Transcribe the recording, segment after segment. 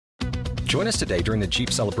Join us today during the Jeep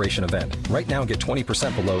Celebration event. Right now, get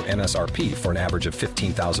 20% below MSRP for an average of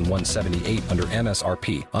 $15,178 under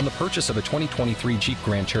MSRP on the purchase of a 2023 Jeep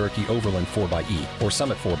Grand Cherokee Overland 4xE or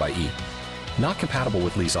Summit 4xE. Not compatible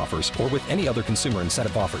with lease offers or with any other consumer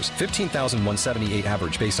incentive offers. $15,178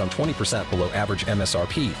 average based on 20% below average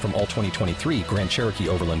MSRP from all 2023 Grand Cherokee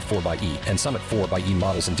Overland 4xE and Summit 4xE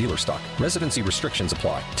models in dealer stock. Residency restrictions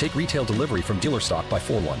apply. Take retail delivery from dealer stock by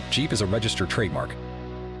 4/1. Jeep is a registered trademark.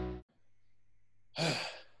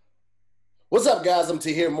 What's up, guys? I'm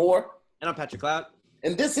Tahir Moore. And I'm Patrick Cloud.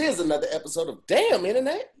 And this is another episode of Damn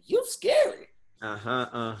Internet, You Scary.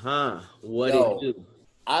 What do you do?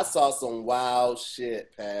 I saw some wild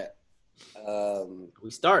shit, Pat.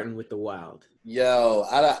 We starting with the wild. Yo,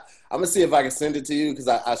 I'm going to see if I can send it to you because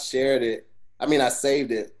I shared it. I mean, I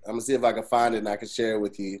saved it. I'm going to see if I can find it and I can share it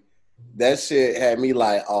with you. That shit had me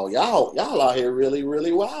like, oh, y'all out here really,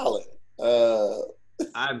 really wilding.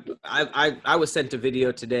 I was sent a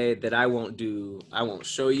video today that I won't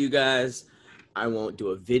show you guys. I won't do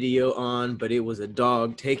a video on, but it was a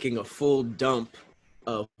dog taking a full dump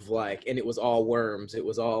of and it was all worms. It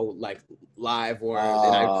was all live worms.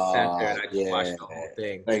 And I sat there and I just watched the whole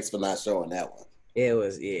thing. Thanks for not showing that one. It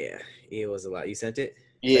was a lot. You sent it?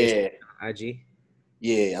 Yeah. IG?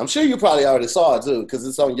 Yeah, I'm sure you probably already saw it too, because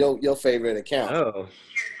it's on your favorite account. Oh.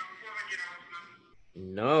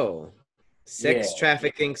 No. Sex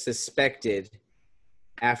trafficking suspected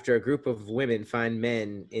after a group of women find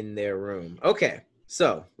men in their room. Okay,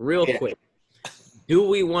 so real quick. Do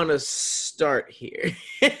we want to start here?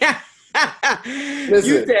 You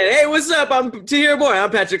said, "Hey, what's up? I'm Tahir Moore.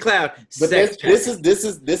 I'm Patrick Cloud." But this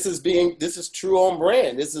is true on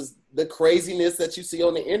brand. This is the craziness that you see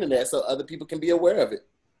on the internet, so other people can be aware of it.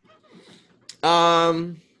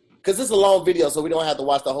 Because it's a long video, so we don't have to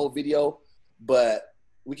watch the whole video, but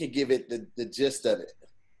we can give it the gist of it.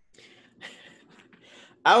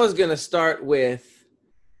 I was gonna start with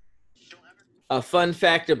a fun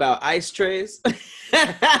fact about ice trays.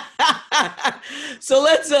 So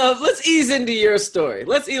let's ease into your story.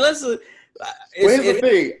 Here's the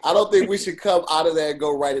thing. I don't think we should come out of there and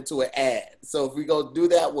go right into an ad. So if we go do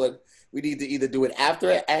that one, we need to either do it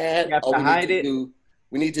after an ad or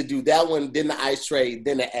we need to do that one, then the ice tray,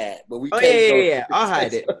 then the ad. But we can't I'll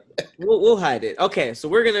hide it. We'll hide it. Okay, so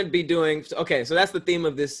we're gonna be doing. Okay, so that's the theme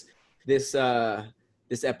of this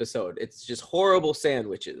episode. It's just horrible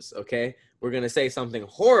sandwiches. Okay, we're gonna say something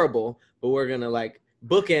horrible, but we're gonna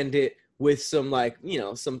bookend it with some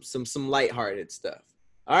some lighthearted stuff.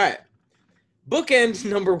 All right, bookend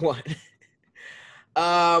number one.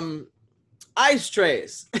 Ice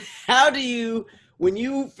trays. When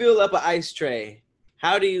you fill up an ice tray?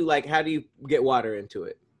 How do you get water into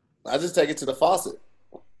it? I just take it to the faucet.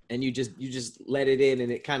 And you just let it in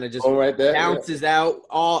and it kind of just right there, bounces out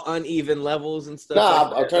all uneven levels and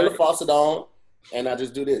stuff. I turn the faucet on and I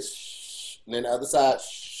just do this. And then the other side,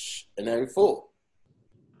 and then it's full.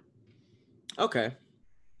 Okay.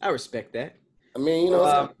 I respect that. I mean, you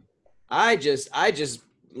know I just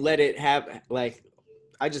let it have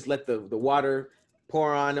I just let the water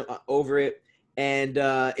pour on over it. And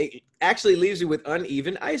it actually leaves you with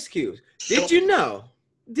uneven ice cubes. Did you know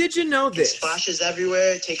this? It splashes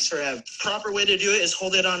everywhere. It takes for a proper way to do it is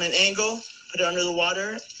hold it on an angle, put it under the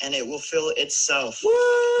water, and it will fill itself.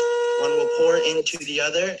 What? One will pour into the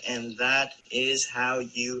other, and that is how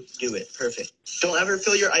you do it. Perfect. Don't ever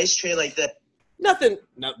fill your ice tray like that. Nothing.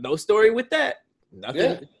 No story with that.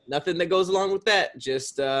 Nothing that goes along with that.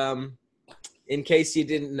 Just in case you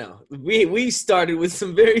didn't know, we started with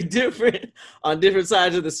some very different on different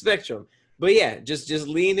sides of the spectrum. But yeah, just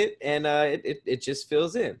lean it and it just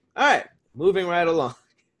fills in. All right, moving right along.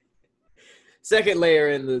 Second layer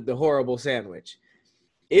in the horrible sandwich.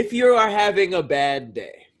 If you are having a bad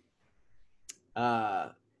day,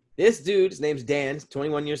 this dude, his name's Dan,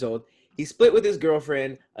 21 years old. He split with his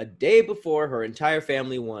girlfriend a day before her entire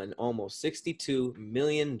family won almost $62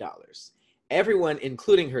 million. Everyone,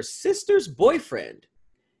 including her sister's boyfriend,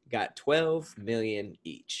 got $12 million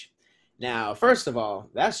each. Now, first of all,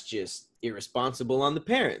 that's just irresponsible on the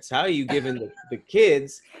parents. How are you giving the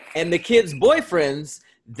kids and the kids' boyfriends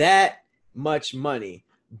that much money?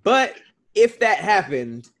 But if that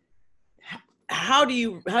happened, how do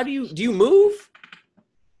you move?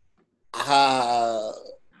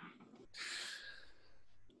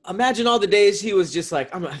 Imagine all the days he was just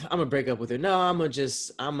like, I'm gonna break up with her. No, I'm gonna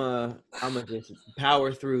just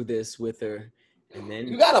power through this with her. And then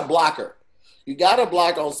you gotta block her. You gotta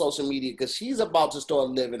block her on social media because she's about to start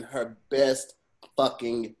living her best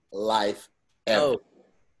fucking life ever. Oh.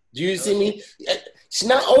 Do you see me? She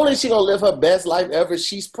not only is she gonna live her best life ever,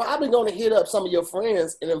 she's probably gonna hit up some of your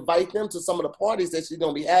friends and invite them to some of the parties that she's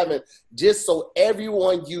gonna be having, just so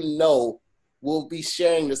everyone you know will be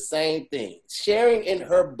sharing the same thing, sharing in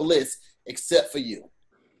her bliss, except for you.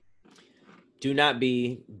 Do not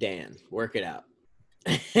be Dan. Work it out.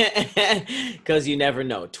 Because you never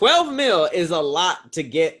know. 12 mil is a lot to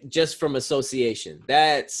get just from association.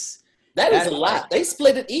 That is a lot. They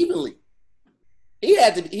split it evenly.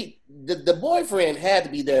 The boyfriend had to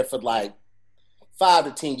be there for like 5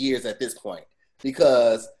 to 10 years at this point,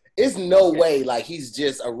 because it's no way like he's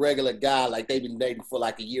just a regular guy like they've been dating for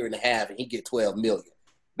like a year and a half and he get 12 million.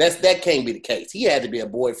 That can't be the case. He had to be a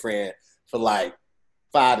boyfriend for like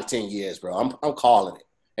 5 to 10 years, bro. I'm calling it.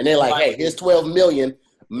 And they're like, hey, here's 12 million.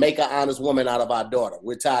 Make an honest woman out of our daughter.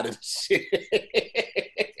 We're tired of this shit.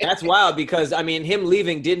 That's wild, because I mean, him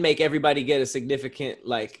leaving did make everybody get a significant,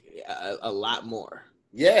 like, a lot more.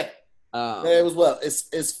 Yeah. It was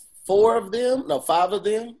it's 4 of them? No, 5 of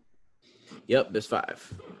them? Yep, there's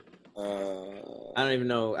 5. I don't even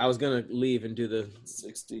know. I was gonna leave and do the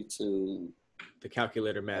 62. The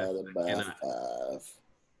calculator math. By 5.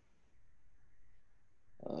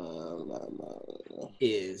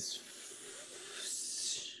 Is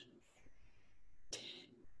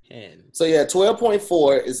 10. So yeah,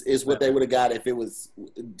 12.4 is what they would have got if it was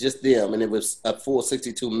just them, and it was a full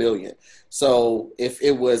 62 million. So if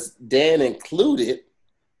it was Dan included,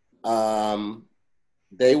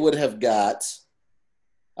 they would have got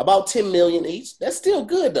about 10 million each. That's still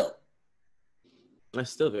good though.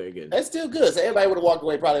 That's still very good. That's still good. So everybody would have walked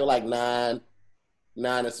away probably with like 9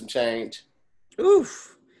 and some change.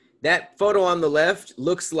 Oof. That photo on the left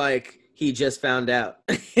looks like he just found out.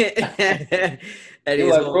 You're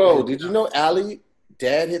like, bro, did you know Allie,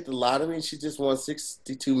 dad hit the lottery and she just won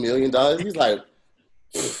 $62 million? He's like,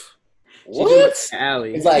 what?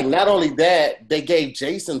 Allie. He's like, not only that, they gave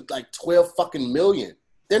Jason like 12 fucking million.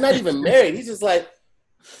 They're not even married. He's just like,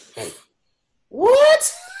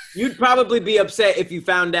 what? You'd probably be upset if you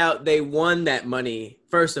found out they won that money,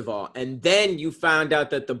 first of all, and then you found out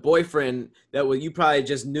that the boyfriend that you probably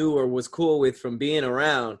just knew or was cool with from being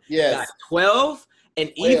around got 12,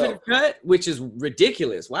 an even cut, which is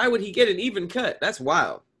ridiculous. Why would he get an even cut? That's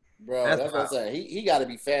wild. Bro, that's what I'm saying. He got to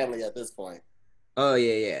be family at this point. Oh,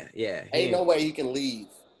 yeah. Ain't no way he can leave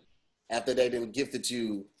after they done gifted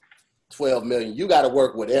you 12 million. You got to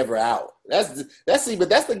work whatever out. But that's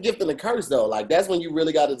the gift and the curse though. Like that's when you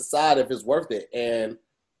really got to decide if it's worth it. And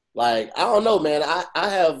like, I don't know, man. I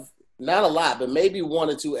have not a lot, but maybe 1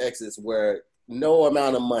 or 2 exes where no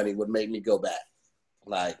amount of money would make me go back.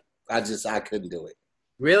 Like I couldn't do it.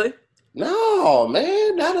 Really? No,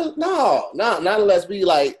 man. Not unless we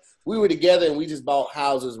were together and we just bought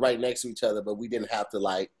houses right next to each other, but we didn't have to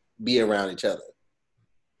like be around each other.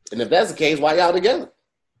 And if that's the case, why y'all together?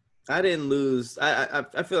 I didn't lose.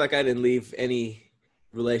 I feel like I didn't leave any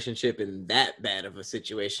relationship in that bad of a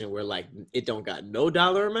situation where like it don't got no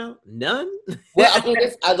dollar amount, none. Well, I mean,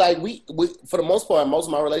 we for the most part, most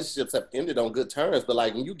of my relationships have ended on good terms. But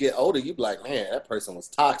like when you get older, you be like, man, that person was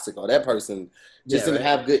toxic, or that person just didn't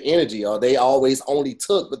have good energy, or they always only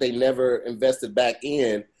took, but they never invested back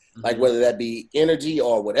in. Mm-hmm. Like whether that be energy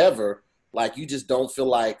or whatever, like you just don't feel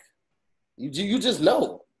like you just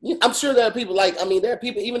know. I'm sure there are people there are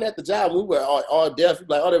people even at the job we were all deaf.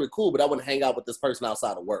 Like, oh, they were cool, but I wouldn't hang out with this person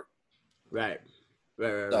outside of work. Right.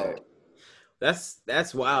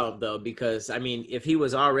 That's wild though, because I mean, if he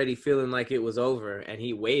was already feeling like it was over and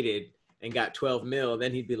he waited and got 12 mil,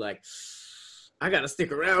 then he'd be like, I gotta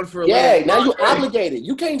stick around for a little. Yeah, now you're obligated.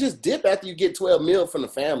 You can't just dip after you get 12 mil from the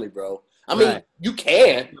family, bro. I mean, you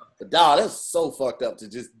can, but dog, that's so fucked up to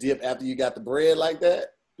just dip after you got the bread like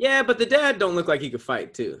that. Yeah, but the dad don't look like he could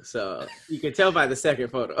fight too, so you can tell by the second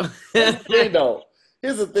photo. They don't.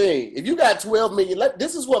 Here's the thing: if you got 12 million,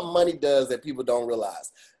 this is what money does that people don't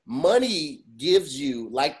realize. Money gives you,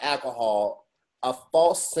 like alcohol, a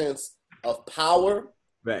false sense of power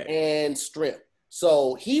and strength.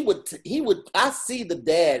 So he would. I see the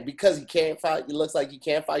dad because he can't fight. It looks like he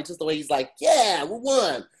can't fight. Just the way he's like, yeah, we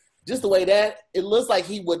won. Just the way that it looks like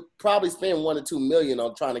he would probably spend 1 or 2 million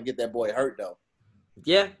on trying to get that boy hurt though.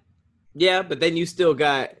 Yeah, but then you still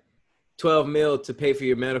got 12 mil to pay for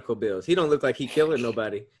your medical bills. He don't look like he killing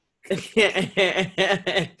nobody.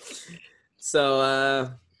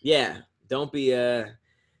 So, don't be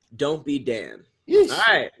Dan. Yeesh. All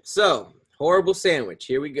right, so horrible sandwich.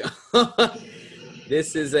 Here we go.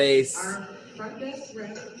 This is a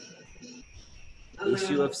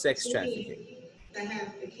issue of sex trafficking.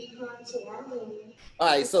 All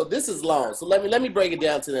right, so this is long. So let me break it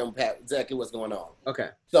down to them, Pat, exactly what's going on. Okay.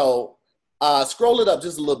 So scroll it up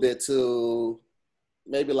just a little bit to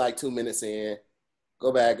maybe like 2 minutes in.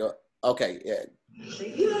 Go back. Okay, yeah.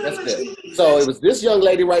 That's good. So it was this young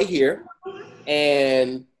lady right here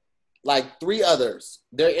and like 3 others.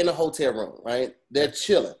 They're in a hotel room, right? They're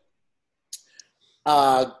chilling.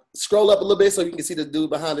 Scroll up a little bit so you can see the dude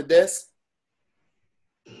behind the desk.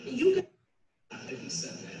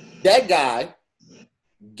 That guy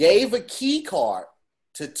gave a key card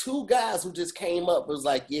to 2 guys who just came up. It was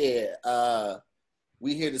like, yeah,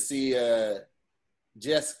 we here to see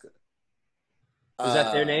Jessica. Was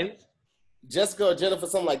that their name? Jessica or Jennifer,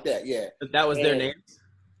 something like that, yeah. But that was their name?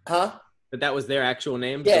 Huh? But that was their actual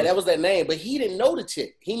name? Yeah, that was their name. But he didn't know the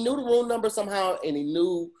chick. He knew the room number somehow, and he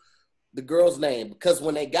knew the girl's name. Because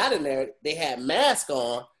when they got in there, they had masks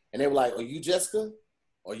on, and they were like, are you Jessica?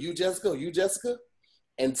 Are you Jessica? Are you Jessica?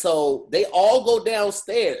 And so they all go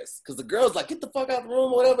downstairs. Because the girl's like, get the fuck out the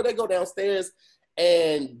room or whatever. They go downstairs.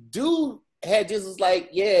 And dude had just was like,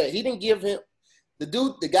 yeah, he didn't give him,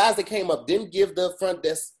 the guys that came up didn't give the front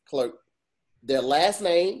desk clerk their last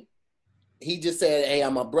name. He just said, hey,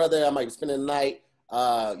 I'm a brother. I might be spending the night.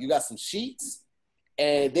 You got some sheets?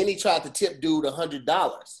 And then he tried to tip dude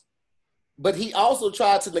 $100. But he also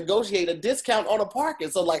tried to negotiate a discount on a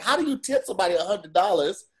parking. So, like, how do you tip somebody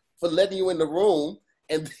 $100 for letting you in the room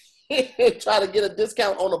and try to get a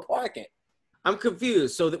discount on the parking? I'm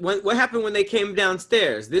confused. So what happened when they came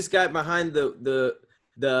downstairs? This guy behind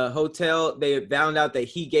the hotel, they found out that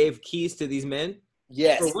he gave keys to these men?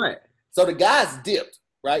 Yes. For what? So the guys dipped,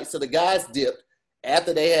 right? So the guys dipped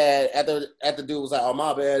after they had, after dude was like, oh,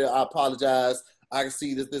 my bad, I apologize. I can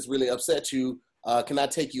see that this really upset you. Can I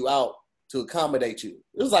take you out to accommodate you?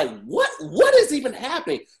 It was like, what is even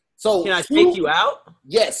happening? So can I take you out?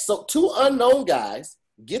 Yes. So 2 unknown guys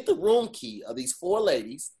get the room key of these 4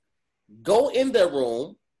 ladies, go in their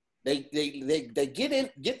room. They get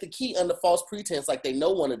the key under false pretense, like they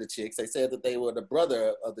know one of the chicks. They said that they were the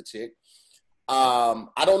brother of the chick.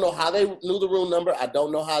 I don't know how they knew the room number. I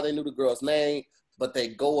don't know how they knew the girl's name, but they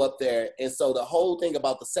go up there. And so the whole thing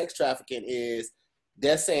about the sex trafficking is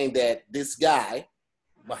they're saying that this guy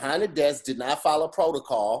behind the desk did not follow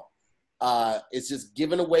protocol. It's just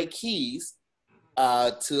giving away keys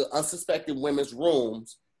to unsuspecting women's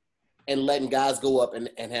rooms and letting guys go up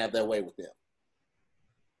and have their way with them.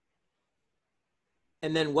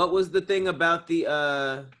 And then what was the thing about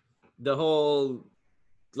the whole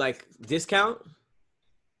like discount?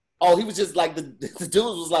 Oh, he was just like the dude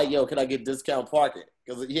was like, yo, can I get discount parking?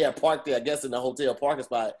 Because he had parked there, I guess, in the hotel parking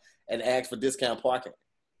spot and asked for discount parking.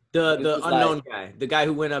 The unknown guy, the guy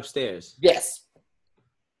who went upstairs. Yes.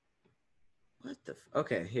 What the?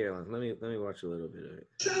 Okay, here, let me watch a little bit of it.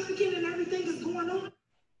 Trafficking and everything is going on.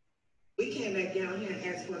 We came back down here and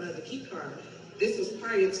asked for another key card. This was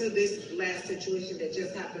prior to this last situation that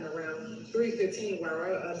just happened around 3:15 while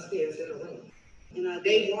we're upstairs in the room.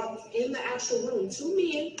 They walked in the actual room, 2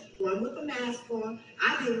 men, one with a mask on.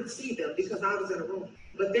 I didn't see them because I was in the room,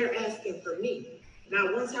 but they're asking for me.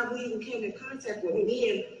 Now, once have we even came in contact with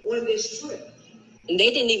men on this trip? And they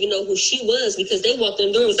didn't even know who she was because they walked in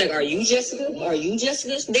the door and was like, are you Jessica? Are you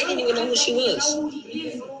Jessica? They didn't even know who she was. Know who he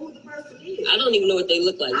is or who the person is. I don't even know what they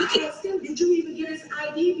look like. I asked him, did you even get his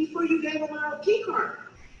ID before you gave him our key card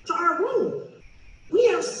to our room? We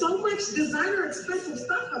have so much designer expensive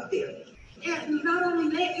stuff up there. And not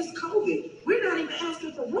only that, it's COVID. We're not even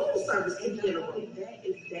asking for room service in the room. That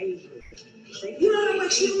is dangerous. You know how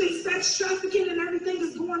much human sex trafficking and everything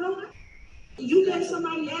is going on? You gave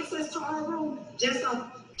somebody access to our room, just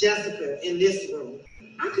on Jessica in this room.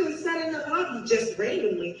 I could have sat in the lobby just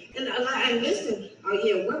randomly and listen, oh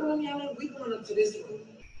yeah, what room y'all in? We going up to this room.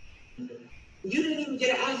 You didn't even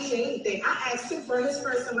get an ID or anything. I asked him for his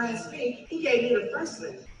first and last name. He gave me the first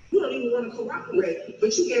name. You don't even want to cooperate,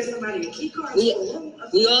 but you gave somebody a key card.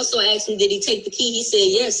 We also asked him, did he take the key? He said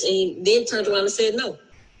yes, and then turned around and said no.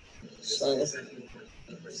 So,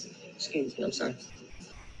 excuse me, I'm sorry.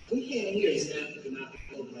 We can't hear you.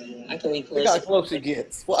 I can record. Look how close she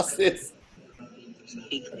gets. Watch this.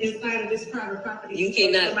 Inside of this private property, you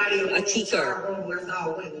cannot a key card.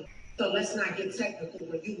 So let's not get technical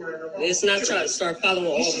when you were in the room. Let's not try to start following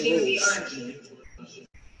all the rules.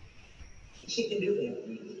 She can do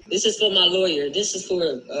that. This is for my lawyer. This is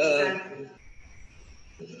for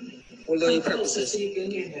lawyer purposes.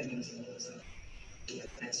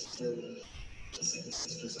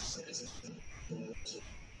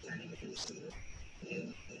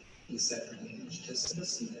 He said her name was Jessica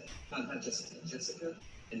Smith. Not Jessica, Jessica.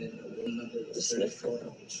 And then the room number was 34.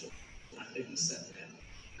 After he said that,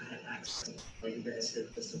 I had asked him, are you guys here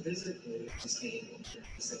just to visit or just came? He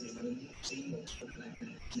said, he's going to be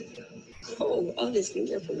Oh, all this new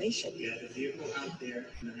information. We had a vehicle out there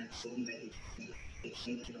and I had told him that he And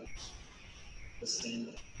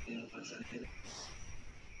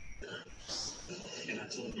I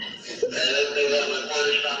told him,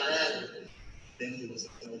 then he was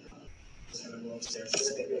gonna go upstairs.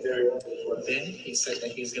 Then he said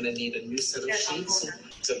that he's gonna need a new set of sheets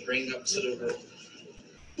to bring up to the room.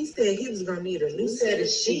 He said he was gonna need a new set of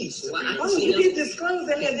sheets. Oh, you didn't disclose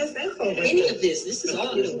any of this info. Any of this. This is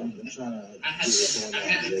all new. I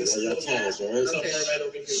had to disclose that. So her right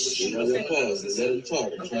over here was she was let him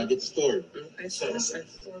talk. I'm trying to get the story. So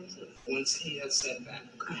once he had said that,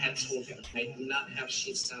 I had told him I do not have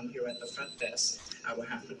sheets down here at the front desk. I would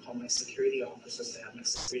have to call my security officers to have my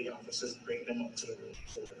security officers bring them up to the room.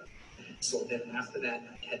 So then after that,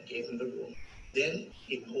 I had gave him the room. Then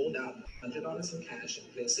he pulled out $100 in cash and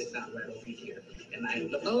placed it down right over here. And I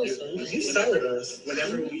looked at you sold us.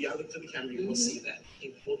 Whenever y'all look to the camera, you will see that.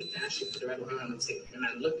 He pulled the cash, he put it right over on the table. And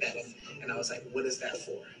I looked at him and I was like, what is that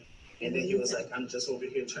for? And then he was like, I'm just over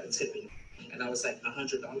here trying to tip you. And I was like,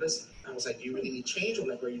 $100? I was like, do you really need change, or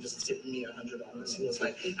like, are you just tipping me $100? He was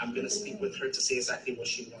like, I'm gonna speak with her to see exactly what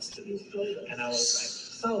she wants to do. And I was like,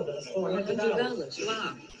 Sold us for $100.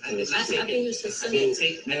 Wow. I didn't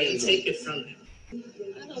take it from him.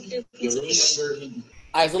 I don't care.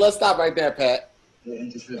 All right, so let's stop right there, Pat.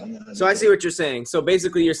 So I see what you're saying. So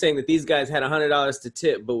basically you're saying that these guys had $100 to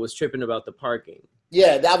tip but was tripping about the parking.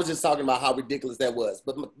 Yeah, that was just talking about how ridiculous that was.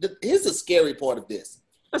 But here's the scary part of this.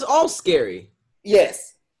 That's all scary.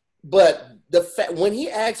 Yes, but the fact when he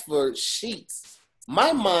asked for sheets,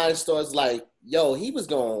 my mind starts like, yo, he was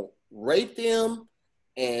gonna rape them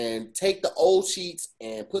and take the old sheets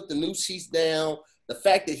and put the new sheets down. The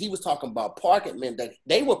fact that he was talking about parking meant that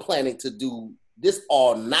they were planning to do this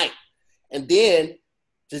all night, and then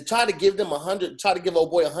to try to give them try to give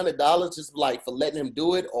old boy $100 just like for letting him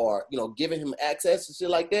do it, or giving him access and shit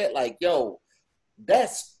like that. Like, yo,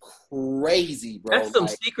 that's crazy, bro. That's some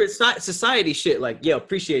secret society shit. Like, yo,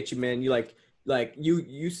 appreciate you, man. You like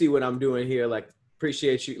you see what I'm doing here. Like,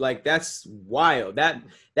 appreciate you. Like, that's wild.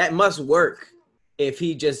 That must work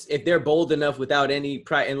if they're bold enough without any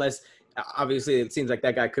pride. Unless obviously it seems like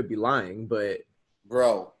that guy could be lying, but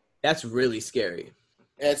bro, that's really scary.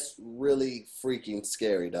 That's really freaking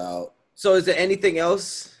scary, dog. So is there anything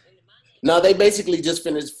else? No, they basically just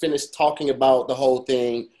finished talking about the whole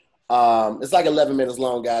thing. It's like 11 minutes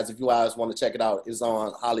long, guys. If you guys want to check it out, it's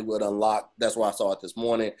on Hollywood Unlocked. That's where I saw it this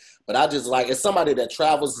morning. But I just as somebody that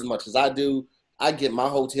travels as much as I do, I get my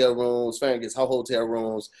hotel rooms. Farron gets her hotel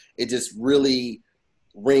rooms. It just really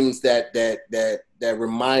rings that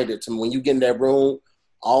reminder to me. When you get in that room,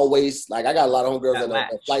 always, like, I got a lot of homegirls that are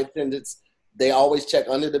flight attendants. They always check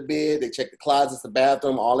under the bed. They check the closets, the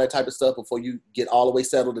bathroom, all that type of stuff before you get all the way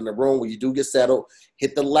settled in the room. When you do get settled,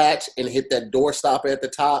 hit the latch and hit that door stopper at the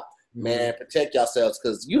top. Man, protect yourselves,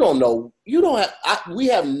 because you don't know. We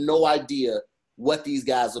have no idea what these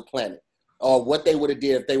guys are planning or what they would have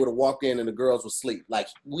did if they would have walked in and the girls were asleep. Like,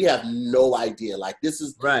 we have no idea. Like, this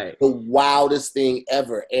is the wildest thing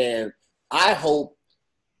ever. And I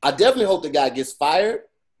definitely hope the guy gets fired,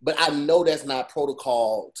 but I know that's not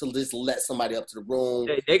protocol to just let somebody up to the room.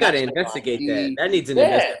 They got to investigate that. That needs an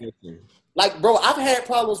investigation. Like, bro, I've had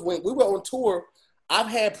problems when we were on tour. I've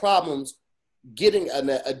had problems getting an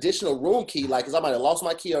additional room key, like, because I might have lost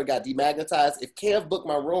my key or got demagnetized. If Kev booked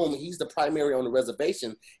my room, he's the primary on the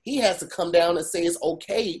reservation, he has to come down and say it's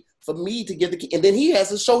okay for me to get the key, and then he has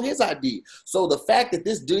to show his ID. So the fact that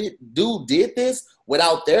this dude did this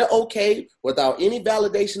without their okay, without any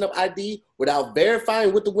validation of ID, without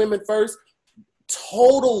verifying with the women first,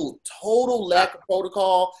 total lack of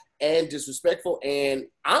protocol and disrespectful. And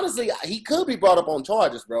honestly, he could be brought up on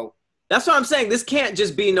charges, bro. That's what I'm saying. This can't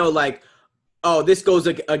just be oh, this goes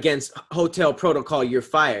against hotel protocol, you're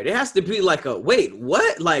fired. It has to be like wait,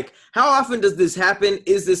 what? Like, how often does this happen?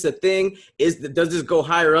 Is this a thing? Does this go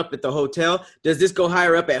higher up at the hotel? Does this go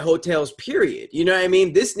higher up at hotels, period? You know what I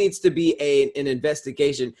mean? This needs to be an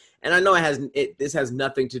investigation. And I know this has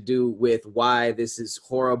nothing to do with why this is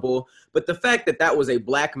horrible, but the fact that was a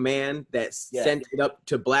black man that sent it up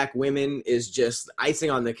to black women is just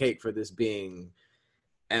icing on the cake for this being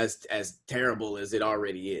as terrible as it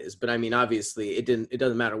already is. But I mean, obviously it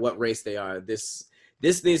doesn't matter what race they are. This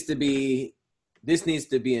needs to be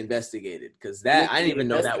investigated, because I didn't even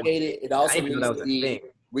know that was, it also needs to be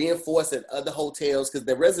reinforced at other hotels, because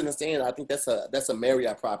the Residence Inn, I think that's a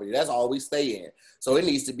Marriott property. That's all we stay in. So it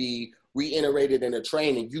needs to be reiterated in the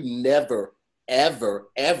training. You never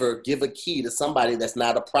ever give a key to somebody that's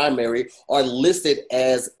not a primary or listed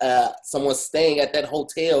as someone staying at that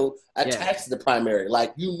hotel attached to the primary.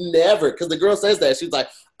 Like, you never, because the girl says that. She's like,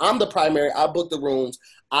 I'm the primary. I booked the rooms.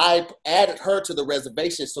 I added her to the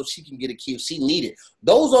reservation so she can get a key if she needed.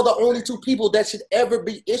 Those are the only two people that should ever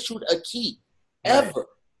be issued a key. Ever. Right.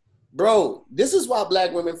 Bro, this is why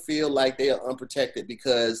Black women feel like they are unprotected,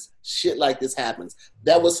 because shit like this happens.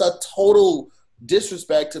 That was a total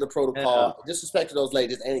disrespect to the protocol, disrespect to those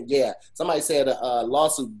ladies. And yeah, somebody said a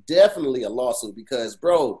lawsuit, definitely a lawsuit, because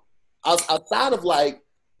bro, outside of like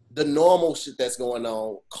the normal shit that's going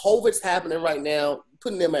on, COVID's happening right now,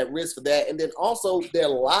 putting them at risk for that. And then also their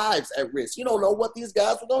lives at risk. You don't know what these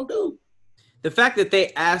guys are going to do. The fact that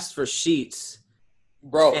they asked for sheets,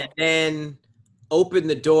 bro, and then opened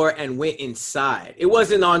the door and went inside. It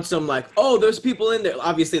wasn't on some like, oh, there's people in there.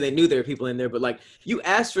 Obviously, they knew there were people in there, but like, you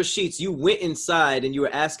asked for sheets, you went inside, and you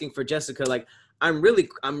were asking for Jessica. Like, I'm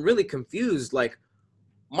really confused. Like,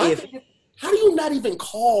 how do you not even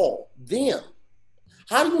call them?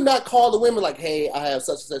 How do you not call the women like, hey, I have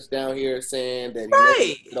such and such down here saying that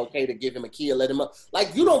it's okay to give him a key or let him up?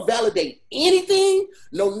 Like, you don't validate anything,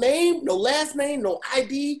 no name, no last name, no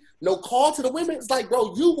ID, no call to the women. It's like,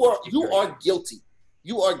 bro, you are guilty.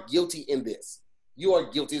 You are guilty in this. You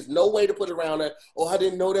are guilty. There's no way to put it around it. Oh, I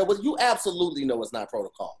didn't know that was. You absolutely know it's not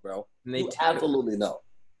protocol, bro. You absolutely know.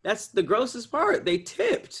 That's the grossest part. They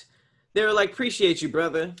tipped. They were like, appreciate you,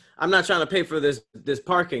 brother. I'm not trying to pay for this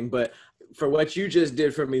parking, but for what you just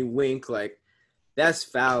did for me, wink. Like, that's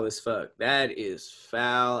foul as fuck. That is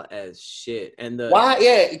foul as shit. And why?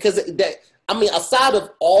 Yeah, because that. I mean, aside of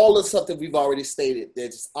all the stuff that we've already stated,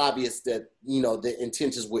 it's obvious that, you know, the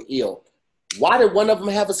intentions were ill. Why did one of them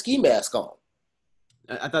have a ski mask on?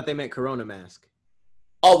 I thought they meant Corona mask.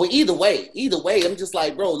 Oh, well, either way, I'm just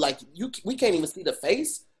like, bro, like, we can't even see the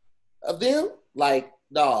face of them. Like,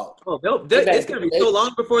 dog. Oh, it's gonna be so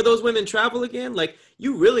long before those women travel again. Like,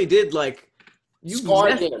 you really did, like, you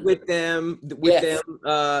messed with them,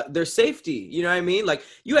 their safety. You know what I mean? Like,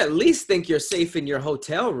 you at least think you're safe in your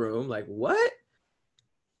hotel room. Like, what?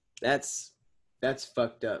 That's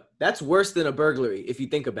fucked up. That's worse than a burglary if you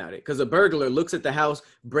think about it. Because a burglar looks at the house,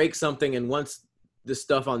 breaks something, and wants the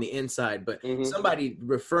stuff on the inside. But somebody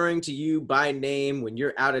referring to you by name when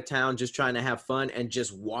you're out of town just trying to have fun and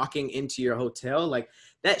just walking into your hotel, like,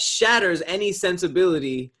 that shatters any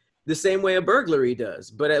sensibility the same way a burglary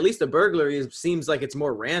does. But at least a burglary seems like it's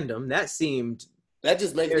more random. That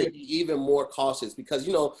just makes me even more cautious, because,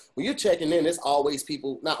 you know, when you're checking in, there's always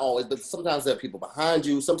people, not always, but sometimes there are people behind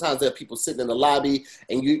you. Sometimes there are people sitting in the lobby,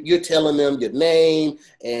 and you're telling them your name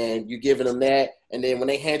and you're giving them that. And then when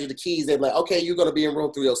they hand you the keys, they're like, okay, you're going to be in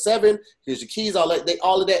room 307. Here's your keys. All of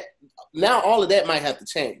that. Now all of that might have to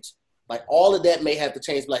change. Like, all of that may have to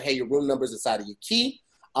change. Like, hey, your room number is inside of your key.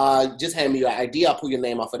 Just hand me your ID. I'll pull your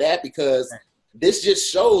name off of that, because this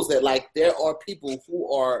just shows that, like, there are people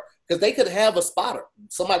who are, because they could have a spotter,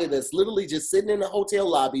 somebody that's literally just sitting in the hotel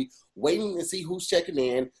lobby, waiting to see who's checking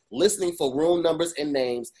in, listening for room numbers and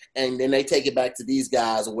names, and then they take it back to these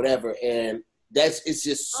guys or whatever. And it's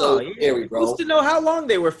just so scary, bro. Who's to know how long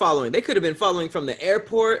they were following? They could have been following from the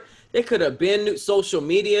airport. They could have been social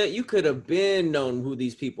media. You could have been known who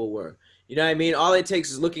these people were. You know what I mean? All it takes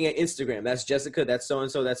is looking at Instagram. That's Jessica. That's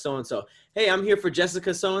so-and-so. That's so-and-so. Hey, I'm here for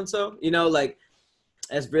Jessica so-and-so. You know, like,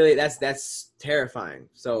 that's terrifying.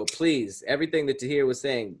 So please, everything that Tahir was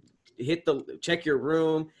saying, check your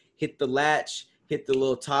room, hit the latch, hit the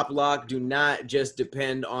little top lock. Do not just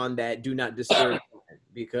depend on that. Do not disturb,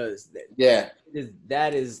 because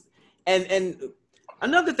that is, and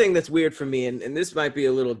another thing that's weird for me, and this might be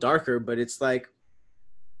a little darker, but it's like,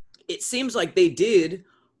 it seems like they did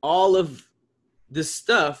all of the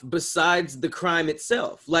stuff besides the crime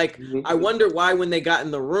itself. Like, I wonder why when they got in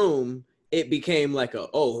the room, it became like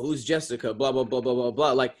who's Jessica, blah, blah, blah, blah, blah,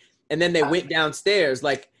 blah. Like, and then they went downstairs,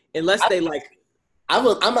 like, unless they like.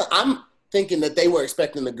 I'm thinking that they were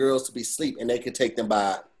expecting the girls to be asleep and they could take them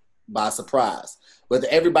by surprise. But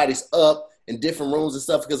everybody's up in different rooms and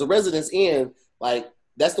stuff, because the Residence Inn, like,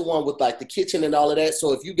 that's the one with like the kitchen and all of that.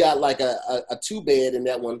 So if you got like a 2-bed in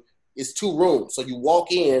that one, it's 2 rooms. So you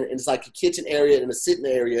walk in and it's like a kitchen area and a sitting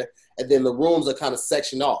area, and then the rooms are kind of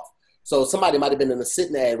sectioned off. So somebody might have been in the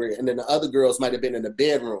sitting area, and then the other girls might have been in the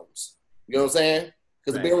bedrooms. You know what I'm saying?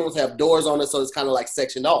 Because the bedrooms have doors on it, so it's kind of like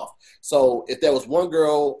sectioned off. So if there was one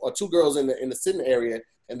girl or 2 girls in the sitting area,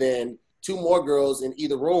 and then 2 more girls in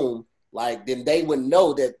either room, like, then they wouldn't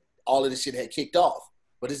know that all of this shit had kicked off.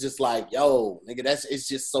 But it's just like, yo, nigga, it's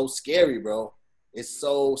just so scary, bro. It's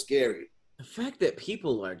so scary. The fact that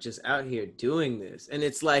people are just out here doing this, and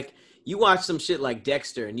it's like, you watch some shit like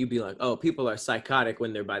Dexter and you be like, oh, people are psychotic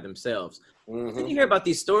when they're by themselves. Mm-hmm. Then you hear about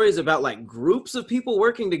these stories about like groups of people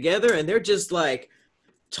working together and they're just like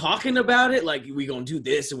talking about it. Like, we gonna do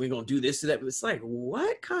this and we gonna do this and that. It's like,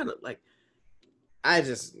 what kind of like,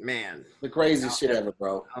 the craziest shit ever,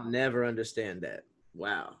 bro. I'll never understand that.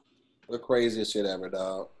 Wow. The craziest shit ever,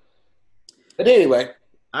 dog. But anyway.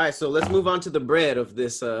 All right, so let's move on to the bread of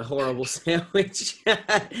this horrible sandwich. All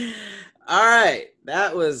right,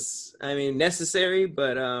 that was, necessary,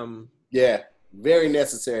 but yeah, very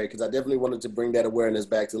necessary, because I definitely wanted to bring that awareness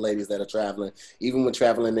back to ladies that are traveling. Even when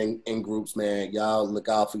traveling in groups, man, y'all look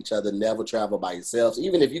out for each other. Never travel by yourselves.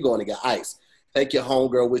 Even if you're going to get ice, take your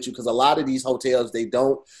homegirl with you, because a lot of these hotels, they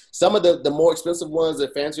don't. Some of the more expensive ones, the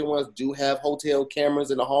fancier ones, do have hotel cameras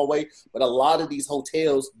in the hallway, but a lot of these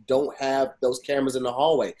hotels don't have those cameras in the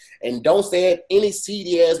hallway. And don't stay at any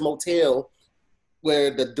seedy-ass motel where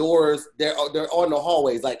the doors, they're on the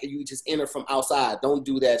hallways, like you just enter from outside. Don't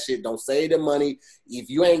do that shit. Don't save the money. If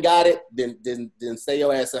you ain't got it, then stay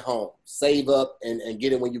your ass at home. Save up and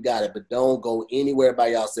get it when you got it, but don't go anywhere by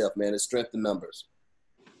yourself, man. It's strength in numbers.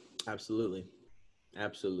 Absolutely.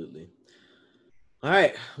 All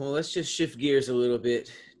right, well, let's just shift gears a little bit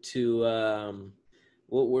to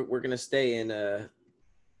we're gonna stay in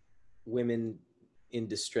women in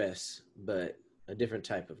distress, but a different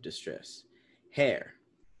type of distress. Hair.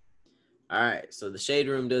 All right, so the Shade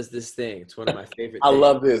Room does this thing. It's one of my favorite things. I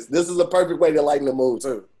love this. This is a perfect way to lighten the mood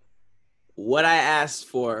too. What I asked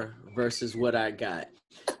for versus what I got.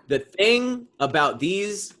 The thing about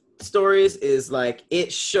these stories is like,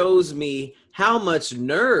 it shows me how much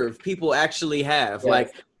nerve people actually have. Yes.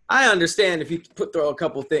 Like, I understand if you throw a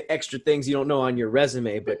couple extra things you don't know on your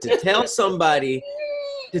resume, but to tell somebody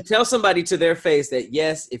to their face that,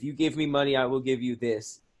 yes, if you give me money, I will give you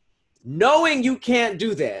this, knowing you can't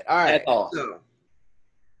do that. All right. So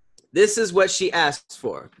this is what she asked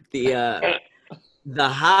for. The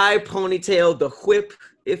high ponytail, the whip,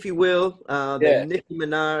 if you will, the Nicki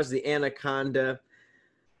Minaj, the anaconda.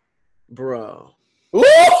 Bro. Bro.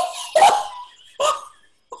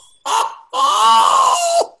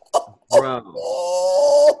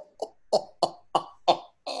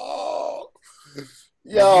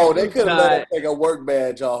 Yo, they could have let her take a work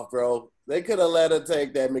badge off, bro. They could have let her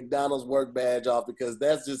take that McDonald's work badge off, because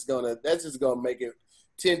that's just gonna make it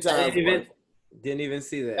 10 times worse. Didn't even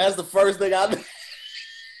see that. That's the first thing I.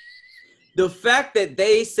 The fact that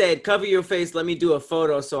they said, cover your face, let me do a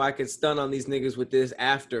photo so I could stun on these niggas with this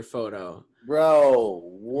after photo. Bro,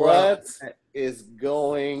 what is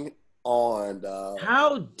going on, dog?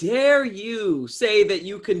 How dare you say that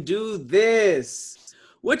you can do this?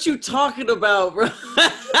 What you talking about, bro?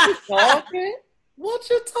 What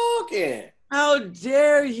you talking? How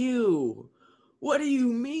dare you? What do you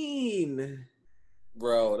mean?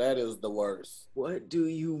 Bro, that is the worst. What do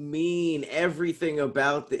you mean? Everything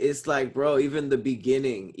about it's like, bro, even the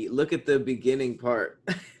beginning. Look at the beginning part.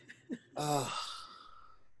 I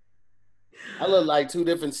look like two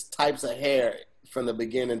different types of hair from the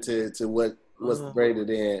beginning to what was braided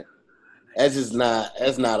in. That's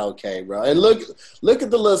not okay, bro. And look at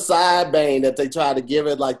the little side bang that they try to give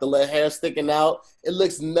it, like the little hair sticking out. It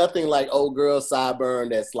looks nothing like old girl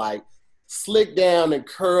sideburn that's like slicked down and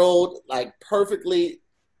curled like perfectly.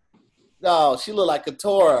 No, she looked like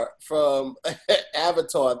Katara from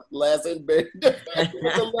Avatar. Last Airbender.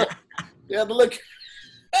 Yeah, look.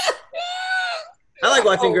 I like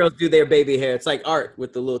watching girls do their baby hair. It's like art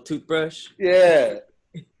with the little toothbrush. Yeah.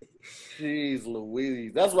 Jeez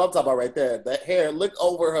Louise. That's what I'm talking about right there. That hair, look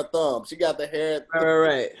over her thumb. She got the hair.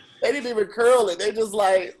 Right. They didn't even curl it. They just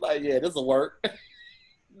like, yeah, this will work.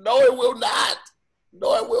 No, it will not.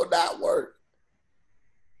 No, it will not work.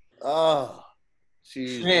 Oh,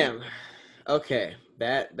 jeez. Damn. Okay.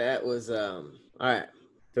 That was all right.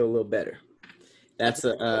 Feel a little better. That's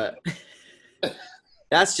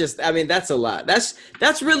that's just, that's a lot.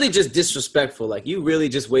 That's really just disrespectful. Like, you really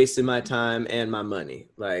just wasted my time and my money.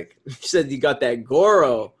 Like, you said you got that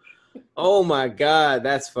Goro. Oh my God,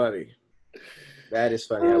 that's funny. That is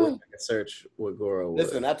funny. I wish I could search what Goro was.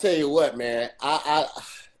 Listen, I tell you what, man. I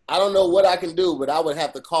don't know what I can do, but I would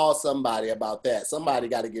have to call somebody about that. Somebody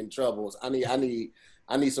got to get in trouble. I need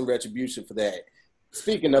some retribution for that.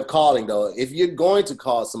 Speaking of calling, though, if you're going to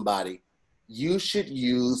call somebody, you should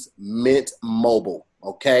use Mint Mobile.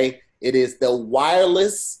 Okay, it is the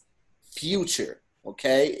wireless future.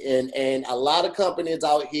 Okay, and a lot of companies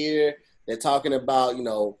out here, they're talking about,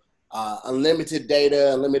 unlimited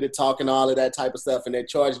data, unlimited talking, all of that type of stuff, and they're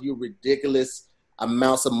charging you ridiculous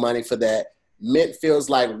amounts of money for that. Mint feels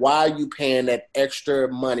like, why are you paying that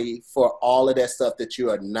extra money for all of that stuff that you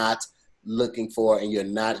are not looking for and you're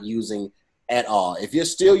not using at all. If you're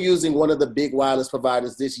still using one of the big wireless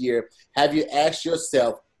providers this year, have you asked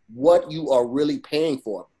yourself what you are really paying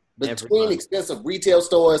for? Between expensive retail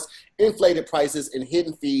stores, inflated prices, and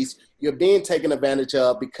hidden fees, you're being taken advantage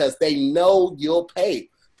of because they know you'll pay.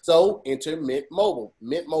 So enter Mint Mobile.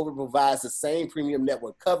 Mint Mobile provides the same premium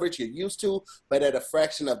network coverage you're used to, but at a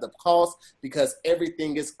fraction of the cost because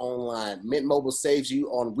everything is online. Mint Mobile saves you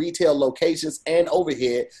on retail locations and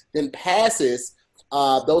overhead, then passes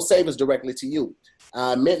those savings directly to you.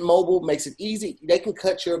 Mint Mobile makes it easy. They can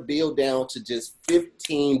cut your bill down to just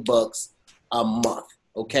 $15 a month.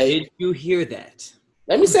 Okay. Did you hear that?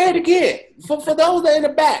 Let me say it again. For those that are in the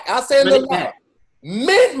back, I'll say it a little loud.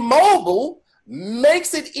 Mint Mobile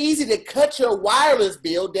makes it easy to cut your wireless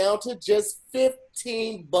bill down to just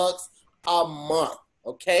 $15 a month.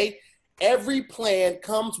 Okay. Every plan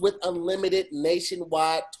comes with unlimited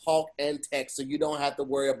nationwide talk and text, so you don't have to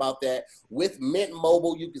worry about that. With Mint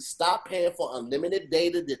Mobile, you can stop paying for unlimited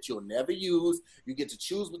data that you'll never use. You get to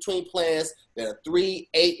choose between plans that are 3,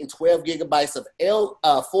 8, and 12 gigabytes of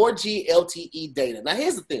 4G LTE data. Now,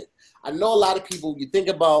 here's the thing. I know a lot of people, you think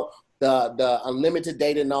about the unlimited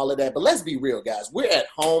data and all of that, but let's be real, guys. We're at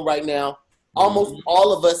home right now. Almost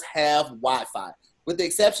all of us have Wi-Fi. With the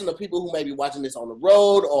exception of people who may be watching this on the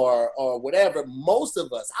road or whatever, most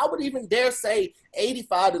of us, I would even dare say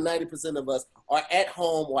 85 to 90% of us are at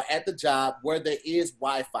home or at the job where there is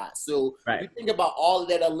Wi-Fi. So you think about all of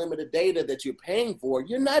that unlimited data that you're paying for,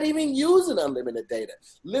 you're not even using unlimited data.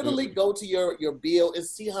 Literally go to your bill and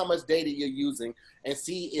see how much data you're using and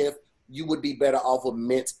see if you would be better off with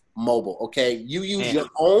Mint Mobile, okay? You use your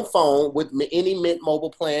own phone with any Mint Mobile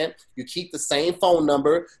plan. You keep the same phone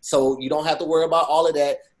number, so you don't have to worry about all of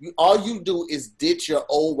that. All you do is ditch your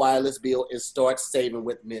old wireless bill and start saving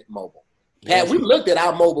with Mint Mobile. Pat, we looked at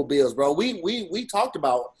our mobile bills, bro. We talked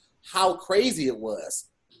about how crazy it was.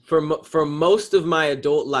 For most of my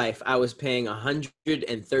adult life, I was paying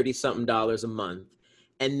 $130-something a month,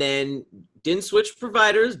 and then didn't switch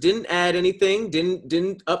providers, didn't add anything,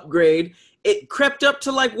 didn't upgrade. It crept up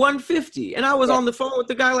to like $150, and I was on the phone with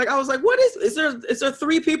the guy. Like, I was like, "What is there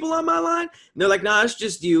 3 people on my line?" And they're like, "Nah, it's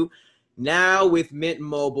just you." Now with Mint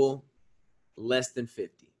Mobile, less than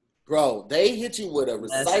 50. Bro, they hit you with a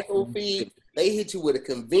recycle fee. They hit you with a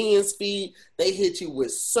convenience fee. They hit you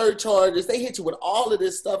with surcharges. They hit you with all of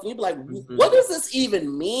this stuff. And you'd be like, "What does this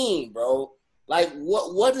even mean, bro?" Like,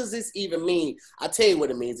 what does this even mean? I tell you what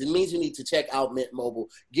it means. It means you need to check out Mint Mobile.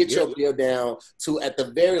 Get your bill down to, at the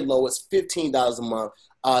very lowest, $15 a month.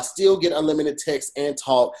 Still get unlimited text and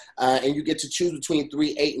talk. And you get to choose between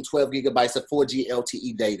 3, 8, and 12 gigabytes of 4G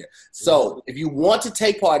LTE data. So if you want to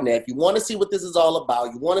take part in that, if you want to see what this is all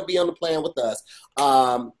about, you want to be on the plan with us,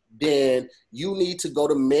 then you need to go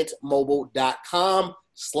to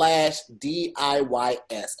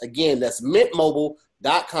mintmobile.com/DIYS. Again, that's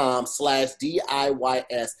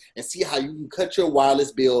mintmobile.com/DIYS and see how you can cut your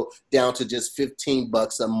wireless bill down to just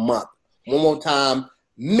 $15 a month. One more time,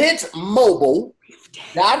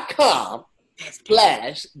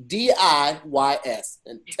 mintmobile.com/DIYS,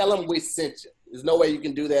 and tell them we sent you. There's no way you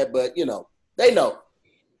can do that, but they know.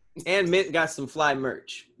 And Mint got some fly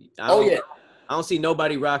merch. I don't see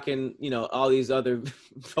nobody rocking, all these other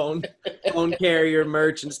phone carrier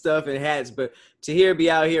merch and stuff and hats, but to be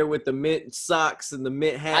out here with the Mint socks and the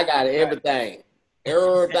Mint hat. I got everything,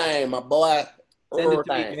 my boy. Send it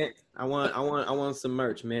to me, Mint. I want some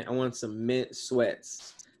merch, man. I want some Mint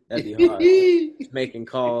sweats. That'd be hard. Making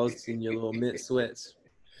calls in your little Mint sweats.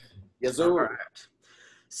 Yes, sir. All right.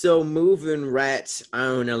 So moving right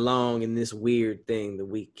on along in this weird thing that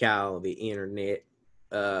we call the internet.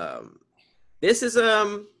 This is a good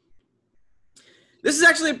one. This is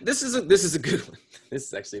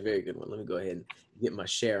actually a very good one. Let me go ahead and get my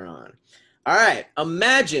share on. All right.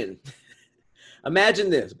 Imagine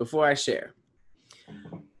this before I share.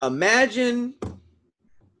 Imagine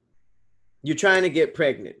you're trying to get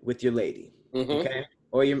pregnant with your lady, okay,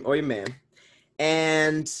 or your man,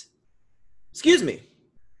 and excuse me,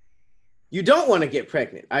 you don't want to get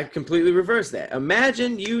pregnant. I completely reverse that.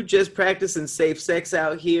 Imagine you just practicing safe sex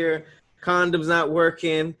out here. Condoms not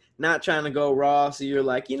working, not trying to go raw. So you're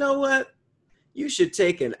like, you know what? You should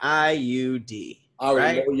take an IUD. I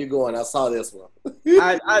already know where you're going. I saw this one.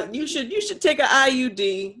 You should take an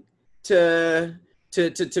IUD to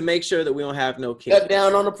make sure that we don't have no kids. Cut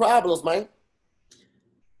down on the problems, man.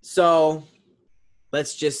 So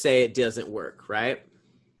let's just say it doesn't work, right?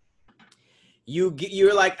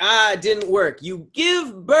 You're like, it didn't work. You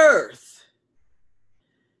give birth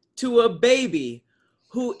to a baby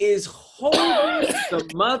who is holding the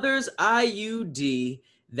mother's IUD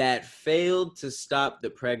that failed to stop the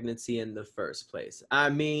pregnancy in the first place. I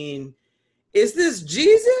mean, is this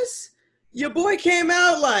Jesus? Your boy came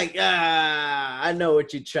out like, I know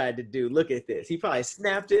what you tried to do. Look at this. He probably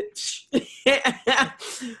snapped it.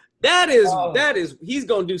 That is, he's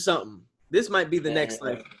going to do something. This might be the next,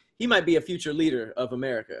 like, he might be a future leader of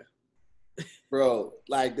America. Bro,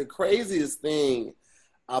 like, the craziest thing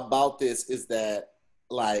about this is that,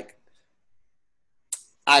 like,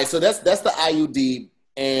 all right, so that's the IUD,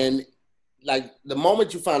 and like the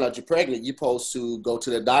moment you find out you're pregnant, you're supposed to go to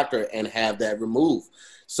the doctor and have that removed.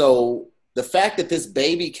 So the fact that this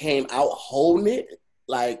baby came out holding it,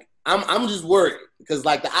 like I'm just worried because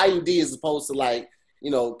like the IUD is supposed to like,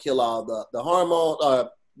 you know, kill all the hormones,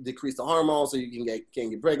 decrease the hormones so you can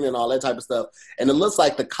get pregnant, all that type of stuff. And it looks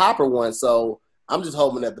like the copper one, so I'm just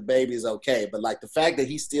hoping that the baby is okay. But like the fact that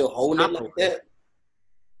he's still holding it like that.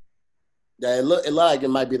 Yeah, it look like it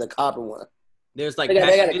might be the copper one. There's like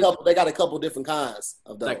they got a couple different kinds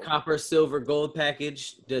of those. Like copper, silver, gold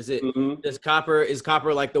package. Is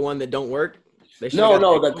copper like the one that don't work?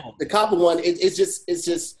 No, the copper one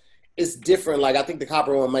it's different. Like I think the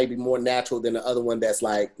copper one might be more natural than the other one that's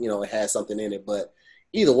like, you know, it has something in it. But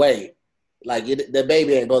either way, like the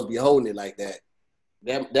baby ain't supposed to be holding it like that.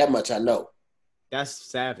 That much I know. That's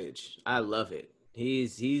savage. I love it.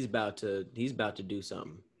 He's about to do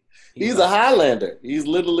something. He's a Highlander. He's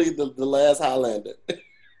literally the last Highlander.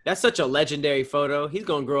 That's such a legendary photo. He's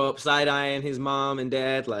gonna grow up side-eyeing his mom and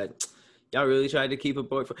dad like, y'all really tried to keep a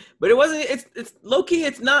boy. But it wasn't. It's low key.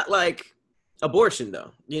 It's not like abortion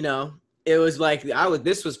though. You know, it was like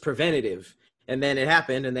this was preventative, and then it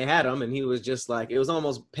happened, and they had him, and he was just like, it was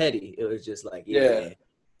almost petty. It was just like, yeah.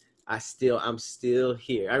 I'm still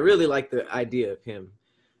here. I really like the idea of him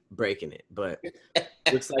breaking it, but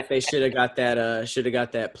looks like they should have got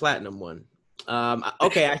that platinum one.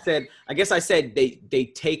 Okay, I guess I said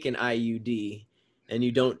they take an IUD and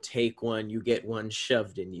you don't take one, you get one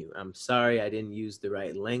shoved in you. I'm sorry, I didn't use the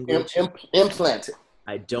right language. Implanted.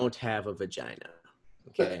 I don't have a vagina.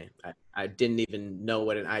 Okay, I didn't even know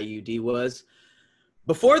what an IUD was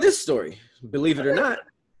before this story, believe it or not.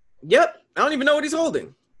 Yep, I don't even know what he's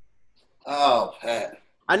holding. Oh, man.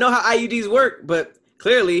 I know how IUDs work, but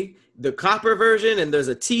clearly the copper version and there's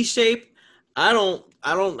a T shape. I don't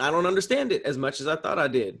understand it as much as I thought I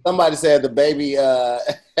did. Somebody said the baby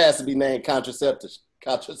has to be named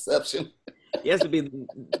contraception. He has to be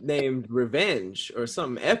named Revenge or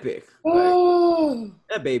something epic. Like,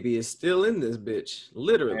 that baby is still in this bitch,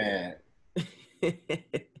 literally.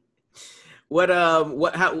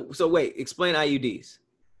 So wait, explain IUDs.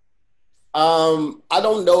 I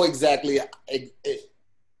don't know exactly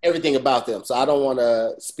everything about them, so I don't want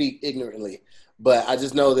to speak ignorantly, but I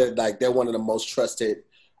just know that like they're one of the most trusted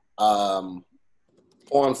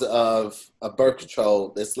forms of birth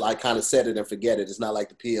control. It's like kind of set it and forget it. It's not like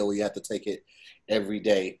the pill where you have to take it every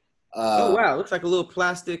day. Oh wow, looks like a little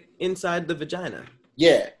plastic inside the vagina.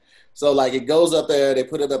 Yeah, so like it goes up there, they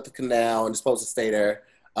put it up the canal, and it's supposed to stay there.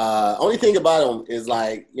 Only thing about them is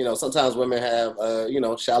like, you know, sometimes women have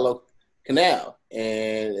shallow canal,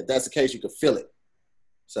 and if that's the case, you can feel it.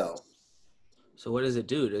 So what does it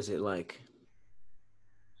do? Does it like?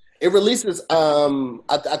 It releases.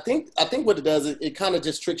 I think what it does, it kind of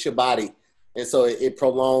just tricks your body, and so it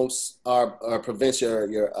prolongs or prevents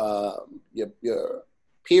your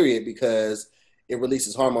period because it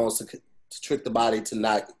releases hormones to trick the body to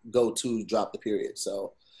not go to drop the period.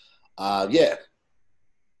 So, yeah.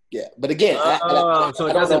 But again, so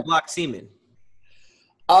it doesn't block semen.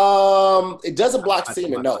 It doesn't block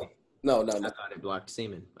semen. No. I thought it blocked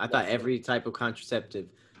semen. I thought every type of contraceptive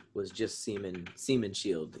was just semen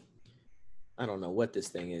shield. I don't know what this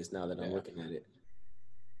thing is now that I'm looking at it.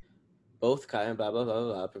 Both kind blah, blah, blah,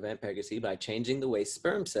 blah, prevent pregnancy by changing the way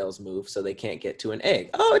sperm cells move so they can't get to an egg.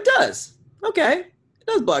 Oh, it does. Okay. It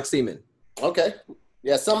does block semen. Okay.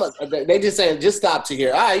 Yeah, they just saying, just stop to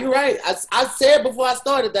here. All right, you're right. I said before I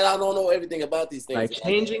started that I don't know everything about these things. By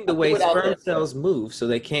changing the way sperm cells move so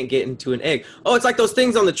they can't get into an egg. Oh, it's like those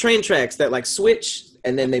things on the train tracks that like switch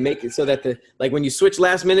and then they make it so that when you switch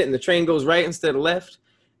last minute and the train goes right instead of left.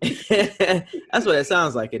 That's what it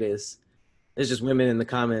sounds like it is. There's just women in the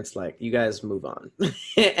comments like, you guys move on.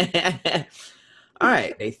 All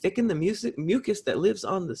right. They thicken the mucus that lives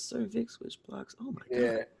on the cervix, which blocks. Oh, my God.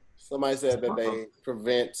 Yeah. Somebody said that they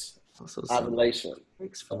prevent ovulation.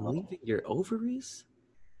 Breaks from leaving your ovaries?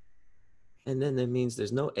 And then that means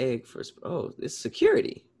there's no egg for... Oh, it's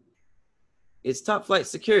security. It's top flight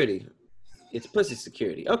security. It's pussy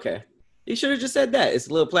security. Okay. You should have just said that. It's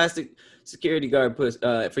a little plastic security guard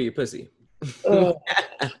for your pussy.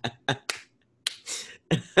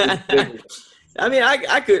 I mean,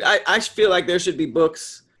 I feel like there should be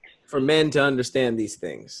books for men to understand these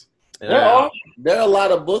things. There are a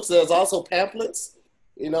lot of books. There's also pamphlets.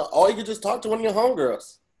 You know, or you can just talk to one of your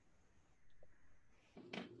homegirls.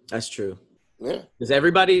 That's true. Yeah. Does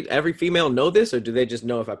every female know this, or do they just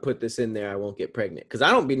know if I put this in there, I won't get pregnant? Because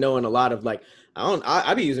I don't be knowing a lot of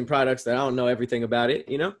I be using products that I don't know everything about it,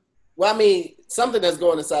 you know? Well, I mean, something that's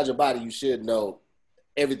going inside your body, you should know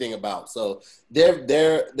everything about. So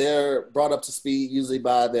they're brought up to speed usually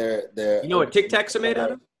by their. You know what Tic Tacs are made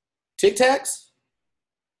out of? Tic Tacs?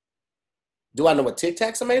 Do I know what Tic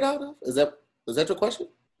Tacs are made out of? Is that your question?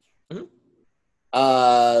 Mm-hmm.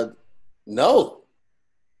 No.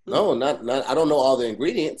 No, not. I don't know all the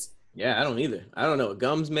ingredients. Yeah, I don't either. I don't know what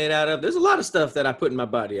gum's made out of. There's a lot of stuff that I put in my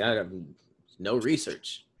body. I have no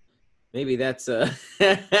research. Maybe that's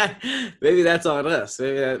maybe that's on us.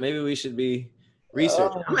 Maybe we should be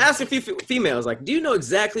researching. I'm asking females, like, do you know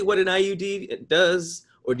exactly what an IUD does,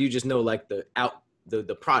 or do you just know like the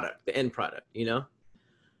product, the end product? You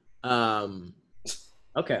know.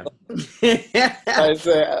 Okay. I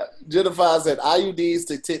said, Jennifer said IUDs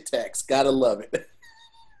to Tic Tacs. Gotta love it.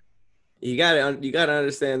 You gotta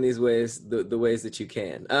understand these ways, the ways that you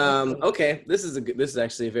can. Okay, this is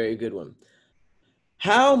actually a very good one.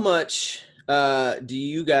 How much do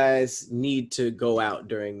you guys need to go out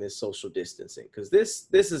during this social distancing? Because this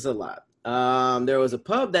is a lot. There was a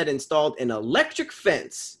pub that installed an electric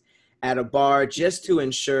fence at a bar just to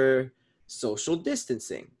ensure social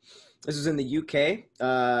distancing. This was in the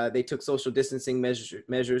UK. They took social distancing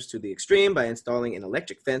measures to the extreme by installing an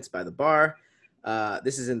electric fence by the bar.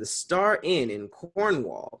 This is in the Star Inn in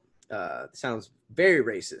Cornwall. Sounds very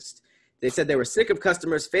racist. They said they were sick of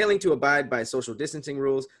customers failing to abide by social distancing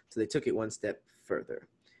rules, so they took it one step further.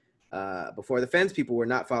 Before the fence, people were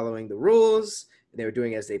not following the rules. They were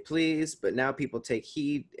doing as they pleased, but now people take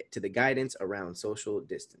heed to the guidance around social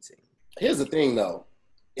distancing. Here's the thing, though.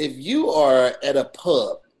 If you are at a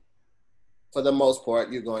pub, for the most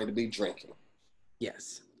part, you're going to be drinking.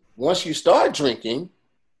 Yes. Once you start drinking,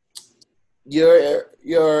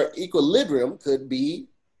 your equilibrium could be,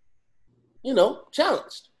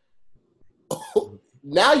 challenged.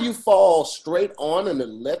 Now you fall straight on an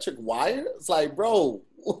electric wire. It's like, bro,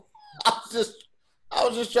 I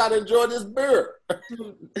was just trying to enjoy this beer.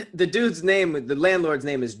 The landlord's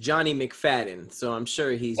name is Johnny McFadden, so I'm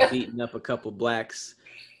sure he's beaten up a couple blacks,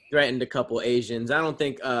 threatened a couple Asians. I don't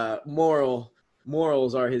think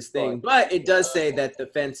morals are his thing, but it does say that the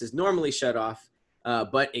fence is normally shut off,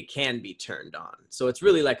 but it can be turned on. So it's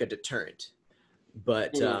really like a deterrent.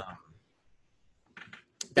 But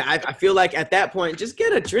I feel like at that point, just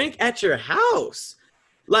get a drink at your house.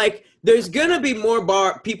 Like, there's gonna be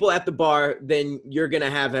more people at the bar than you're gonna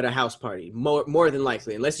have at a house party, more than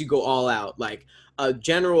likely, unless you go all out. Like, a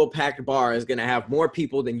general packed bar is gonna have more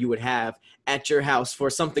people than you would have at your house for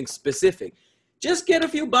something specific. Just get a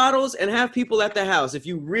few bottles and have people at the house if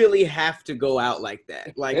you really have to go out like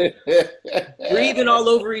that. Like, breathing all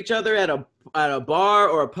over each other at a bar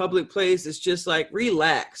or a public place, it's just like,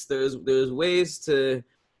 relax. There's ways to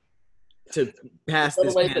pass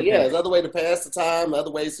this. There's other way to pass the time,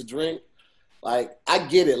 other ways to drink. Like, I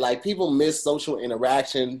get it. Like, people miss social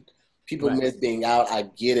interaction. People miss being out. I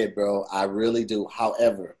get it, bro. I really do.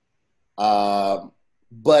 However,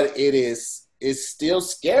 but it's still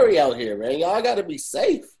scary out here, man. Y'all got to be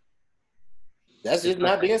safe. That's just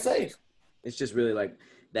not being safe. It's just really like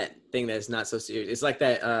that thing that's not so serious. It's like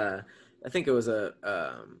that. I think it was a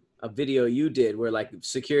video you did where like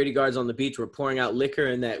security guards on the beach were pouring out liquor,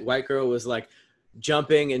 and that white girl was like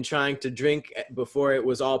jumping and trying to drink before it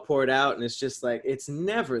was all poured out. And it's just like, it's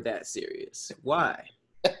never that serious. Why?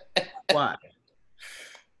 Why?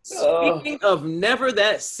 Speaking of never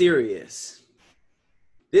that serious,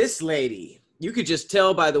 this lady, you could just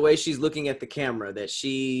tell by the way she's looking at the camera that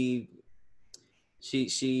she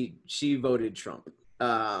voted Trump.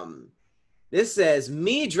 This says,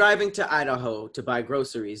 me driving to Idaho to buy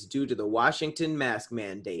groceries due to the Washington mask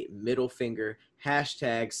mandate, middle finger,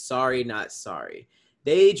 hashtag sorry not sorry.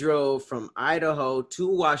 They drove from Idaho to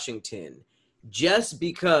Washington just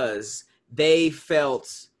because they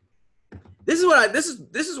felt, this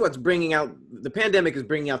is what's bringing out, the pandemic is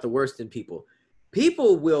bringing out the worst in people.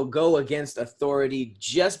 People will go against authority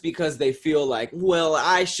just because they feel like, well,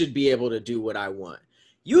 I should be able to do what I want.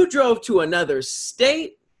 You drove to another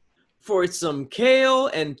state for some kale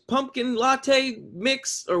and pumpkin latte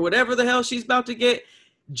mix or whatever the hell she's about to get,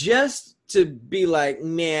 just to be like,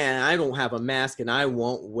 man, I don't have a mask and I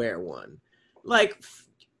won't wear one. Like,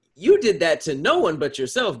 you did that to no one but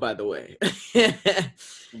yourself, by the way.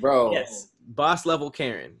 Bro. Yes, boss level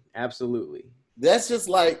Karen, absolutely. That's just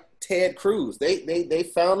like Ted Cruz. They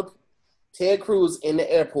found Ted Cruz in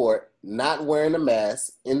the airport, not wearing a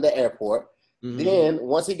mask in the airport. Mm-hmm. Then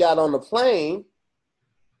once he got on the plane,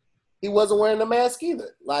 he wasn't wearing a mask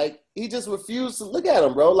either. Like, he just refused to look at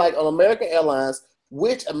him, bro. Like, on American Airlines,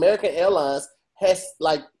 which American Airlines has,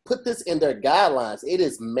 like, put this in their guidelines. It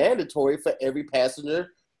is mandatory for every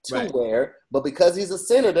passenger to wear, but because he's a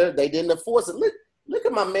senator, they didn't enforce it. Look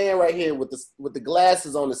at my man right here with the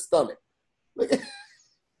glasses on his stomach. Look,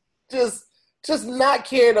 just not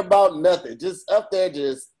caring about nothing. Just up there,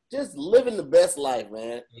 just living the best life,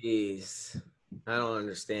 man. Jeez. I don't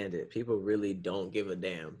understand it. People really don't give a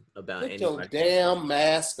damn about anything. Put your damn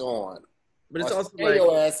mask on. But it's also stay like,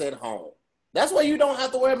 your ass at home. That's why you don't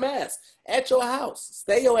have to wear a mask at your house.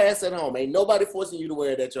 Stay your ass at home. Ain't nobody forcing you to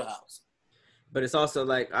wear it at your house. But it's also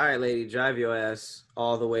like, all right, lady, drive your ass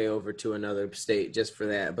all the way over to another state just for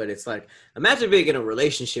that. But it's like, imagine being in a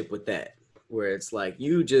relationship with that, where it's like,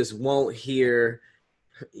 you just won't hear,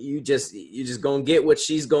 you just gonna get what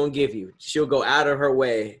she's gonna give you. She'll go out of her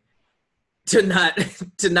way to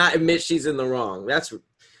not admit she's in the wrong.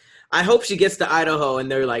 I hope she gets to Idaho and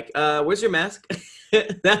they're like, where's your mask?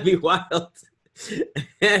 That'd be wild.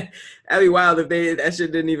 That'd be wild if that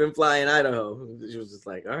shit didn't even fly in Idaho. She was just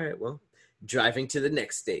like, all right, well, driving to the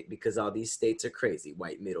next state because all these states are crazy.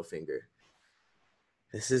 White middle finger.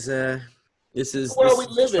 This is where we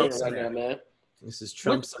live in right now, man. This is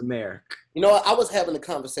Trump's America. You know, I was having a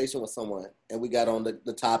conversation with someone, and we got on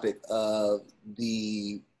the topic of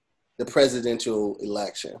the presidential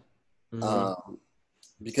election,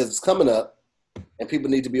 because it's coming up, and people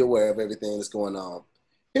need to be aware of everything that's going on.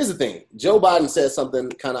 Here's the thing: Joe Biden said something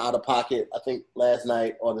kind of out of pocket, I think last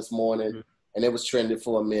night or this morning, and it was trended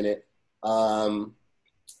for a minute. And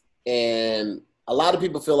a lot of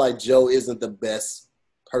people feel like Joe isn't the best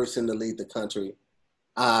person to lead the country.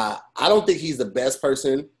 I don't think he's the best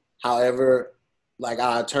person. However, like,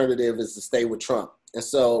 our alternative is to stay with Trump. And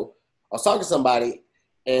so I was talking to somebody,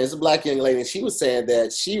 and it's a black young lady, and she was saying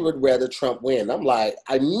that she would rather Trump win. I'm like,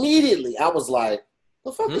 immediately, I was like,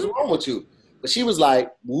 the fuck is wrong with you? But she was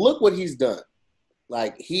like, look what he's done.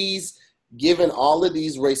 Like, he's given all of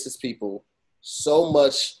these racist people so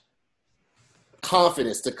much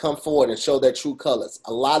confidence to come forward and show their true colors.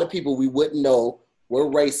 A lot of people we wouldn't know were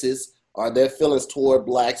racist or their feelings toward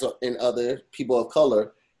blacks and other people of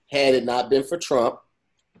color had it not been for Trump.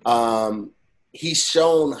 He's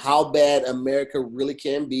shown how bad America really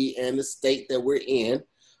can be and the state that we're in.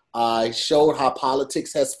 He showed how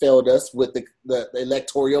politics has failed us with the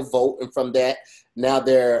electoral vote, and from that, now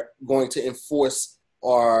they're going to enforce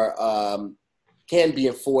or can be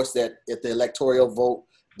enforced that if the electoral vote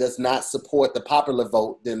does not support the popular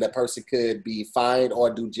vote, then that person could be fined or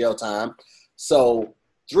do jail time. So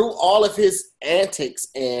through all of his antics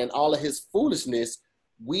and all of his foolishness,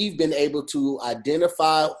 we've been able to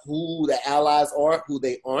identify who the allies are, who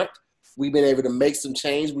they aren't. We've been able to make some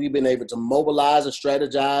change. We've been able to mobilize and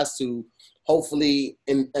strategize to hopefully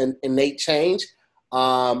innate change.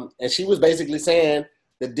 And she was basically saying,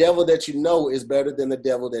 the devil that you know is better than the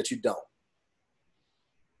devil that you don't.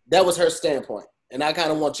 That was her standpoint. And I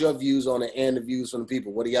kind of want your views on it and the views from the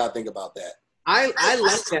people. What do y'all think about that? I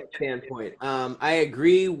like that standpoint. I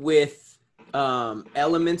agree with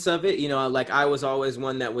elements of it. You know, like, I was always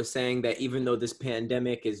one that was saying that even though this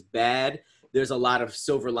pandemic is bad, there's a lot of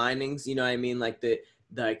silver linings. You know what I mean? Like,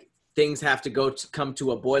 things have to come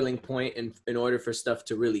to a boiling point in order for stuff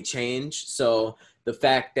to really change. So the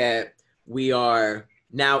fact that we are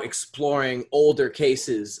now exploring older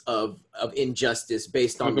cases of injustice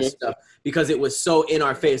based on this stuff, because it was so in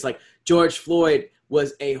our face. Like, George Floyd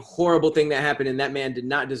was a horrible thing that happened, and that man did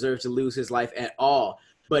not deserve to lose his life at all.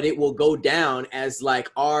 But it will go down as, like,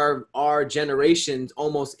 our generation's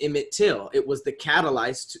almost Emmett Till. It was the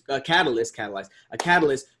catalyst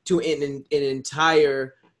to an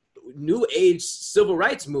entire new age civil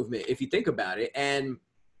rights movement, if you think about it. And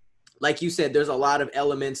like you said, there's a lot of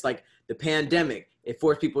elements, like the pandemic. It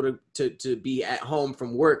forced people to be at home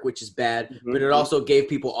from work, which is bad, but it also gave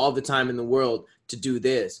people all the time in the world to do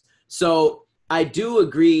this. So I do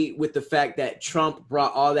agree with the fact that Trump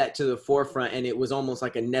brought all that to the forefront, and it was almost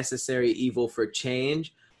like a necessary evil for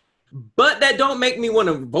change. But that don't make me want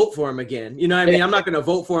to vote for him again. You know what I mean? I'm not going to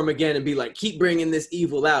vote for him again and be like, keep bringing this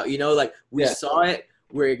evil out. You know, like, we saw it,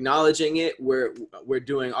 we're acknowledging it, we're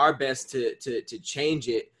doing our best to change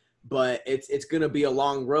it. But it's going to be a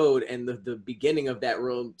long road, and the beginning of that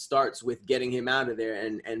road starts with getting him out of there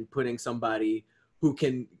and putting somebody who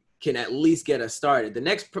can at least get us started. The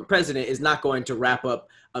next president is not going to wrap up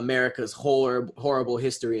America's horrible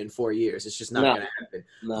history in 4 years. It's just not going to happen.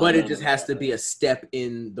 But it just has to be a step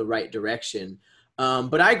in the right direction.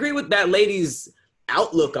 But I agree with that lady's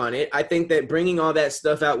outlook on it. I think that bringing all that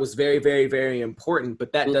stuff out was very, very, very important,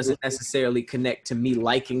 but that doesn't necessarily connect to me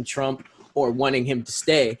liking Trump or wanting him to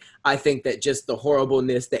stay. I think that just the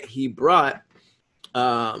horribleness that he brought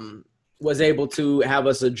was able to have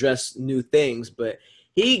us address new things, but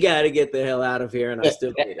he got to get the hell out of here, and I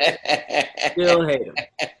still hate him. Still hate him.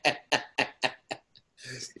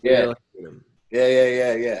 Hate him.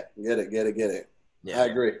 Yeah. Get it. Yeah. I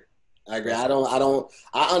agree. I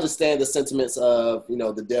understand the sentiments of,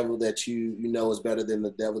 the devil that you know is better than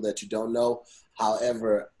the devil that you don't know.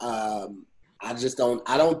 However, I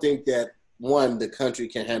don't think that, one, the country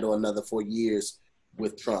can handle another 4 years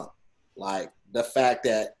with Trump. Like, the fact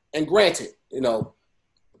that, and granted,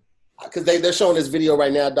 because they're showing this video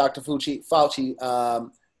right now, Dr. Fauci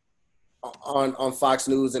on Fox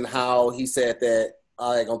News, and how he said that,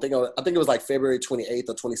 I think it was like February 28th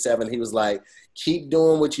or 27th, he was like, keep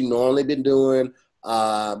doing what you normally been doing.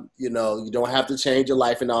 You don't have to change your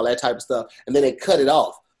life and all that type of stuff. And then they cut it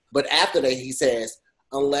off. But after that, he says,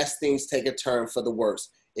 unless things take a turn for the worse.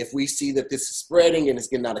 If we see that this is spreading and it's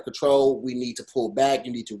getting out of control, we need to pull back,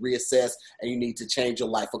 you need to reassess, and you need to change your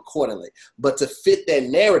life accordingly. But to fit that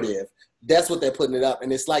narrative, that's what they're putting it up.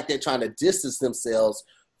 And it's like they're trying to distance themselves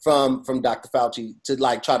from Dr. Fauci to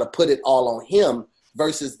like try to put it all on him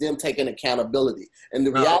versus them taking accountability. And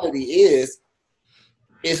the reality is,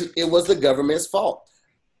 it was the government's fault.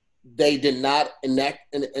 They did not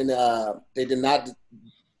they did not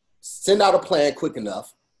send out a plan quick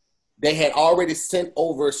enough. They had already sent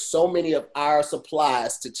over so many of our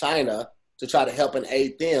supplies to China to try to help and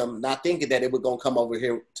aid them, not thinking that it was going to come over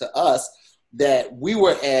here to us, that we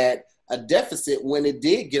were at a deficit when it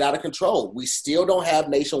did get out of control. We still don't have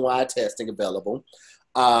nationwide testing available.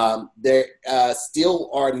 There still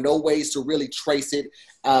are no ways to really trace it.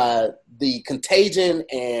 The contagion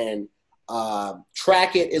and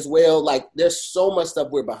track it as well. Like, there's so much stuff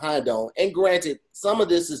we're behind on. And granted, some of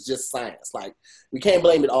this is just science. Like, we can't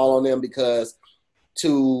blame it all on them, because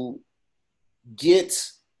to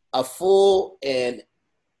get a full and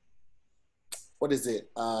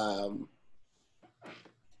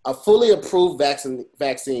a fully approved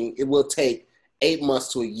vaccine, it will take 8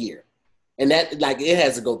 months to a year. And that, like, it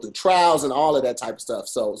has to go through trials and all of that type of stuff.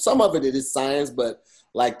 So some of it is science, but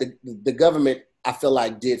like the government, I feel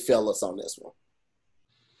like, did fail us on this one.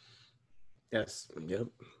 Yes. Yep.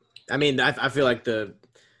 I mean, I feel like the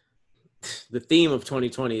theme of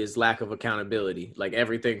 2020 is lack of accountability. Like,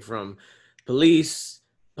 everything from police,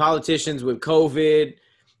 politicians with COVID,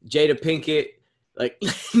 Jada Pinkett, like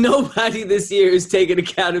nobody this year is taking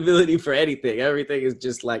accountability for anything. Everything is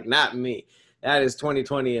just like, not me. That is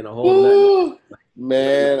 2020 in a whole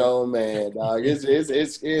man, oh man, dog. It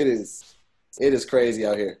is crazy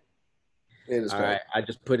out here. It is all crazy. Right, I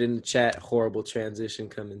just put in the chat, horrible transition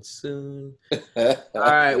coming soon. All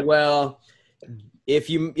right, well, if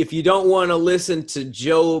you don't want to listen to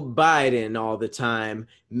Joe Biden all the time,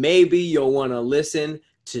 maybe you'll want to listen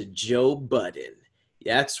to Joe Budden.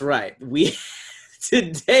 That's right.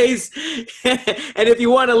 Today's and if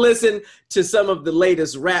you want to listen to some of the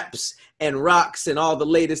latest raps and rocks and all the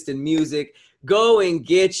latest in music, go and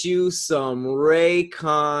get you some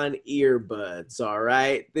Raycon earbuds. All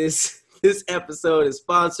right, this episode is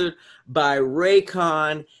sponsored by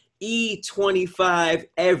Raycon E25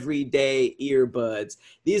 Everyday Earbuds.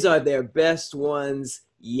 These are their best ones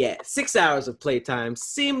yet. 6 hours of playtime,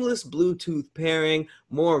 seamless Bluetooth pairing,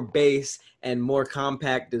 more bass, and more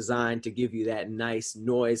compact design to give you that nice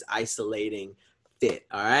noise isolating fit.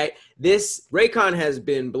 All right. This Raycon has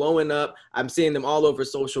been blowing up. I'm seeing them all over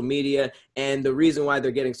social media. And the reason why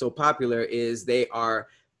they're getting so popular is they are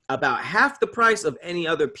about half the price of any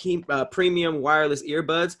other premium wireless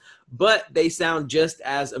earbuds, but they sound just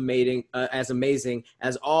as amazing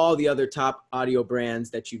as all the other top audio brands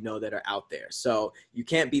that you know that are out there. So you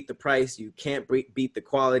can't beat the price, you can't beat the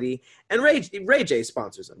quality, and Ray J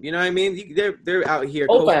sponsors them. You know what I mean? They're out here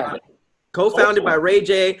co-founded by Ray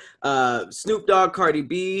J, Snoop Dogg, Cardi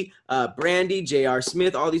B, Brandy, J.R.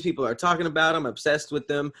 Smith. All these people are talking about them, obsessed with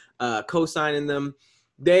them, co-signing them.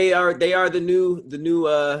 They are the new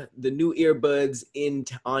earbuds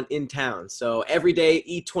in town. So everyday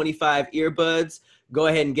E25 earbuds, go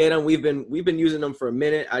ahead and get them. We've been using them for a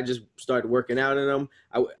minute. I just started working out in them.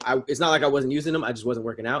 It's not like I wasn't using them. I just wasn't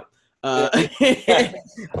working out. But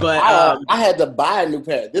I had to buy a new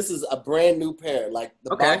pair. This is a brand new pair. Like,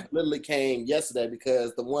 the box literally came yesterday,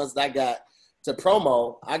 because the ones that I got to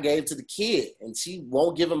promo, I gave to the kid, and she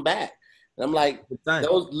won't give them back. And I'm like,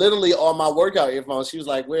 those literally are my workout earphones. She was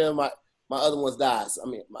like, "Well, my other ones died."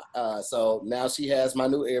 So now she has my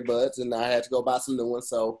new earbuds, and I had to go buy some new ones.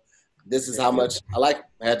 So This is how much I like.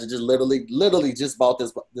 I had to just literally just bought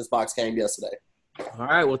this box came yesterday. All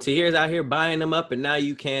right. Well, Tahir's out here buying them up, and now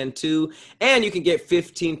you can too. And you can get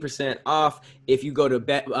 15% off if you go to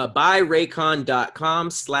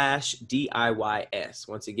buyraycon.com/DIYS.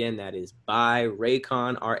 Once again, that is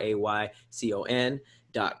buyraycon, RAYCON.com/DIYS.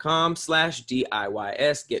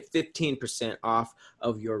 Get 15% off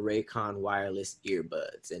of your Raycon wireless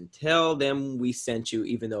earbuds, and tell them we sent you,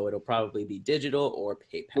 even though it'll probably be digital or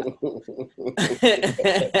PayPal.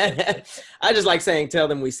 I just like saying tell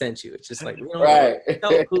them we sent you. It's just like, right.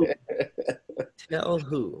 Tell who. Tell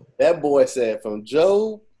who. That boy said from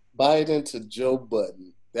Joe Biden to Joe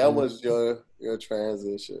Budden. That was your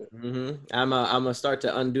transition. Mm-hmm. I'm gonna start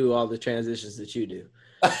to undo all the transitions that you do.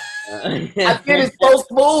 I did it so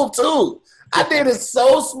smooth too. I did it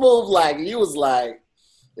so smooth. Like you was like,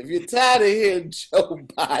 if you're tired of hearing Joe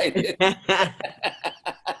Biden.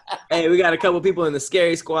 Hey, we got a couple people in the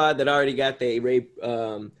scary squad that already got their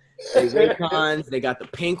Raycons. They got the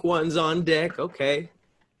pink ones on deck. Okay.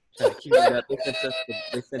 They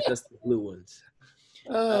sent us the blue ones.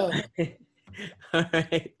 All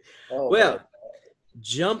right. Well,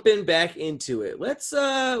 jumping back into it.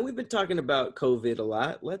 We've been talking about COVID a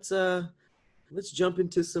lot. Let's jump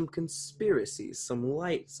into some conspiracies,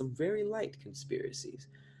 some very light conspiracies.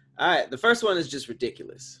 All right, the first one is just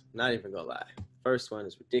ridiculous. Not even gonna lie. First one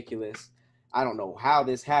is ridiculous. I don't know how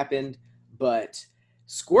this happened, but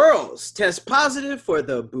squirrels test positive for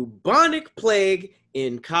the bubonic plague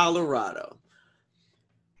in Colorado.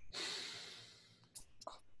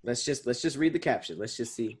 Let's just read the caption. Let's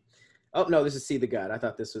just see. Oh no, this is See the God. I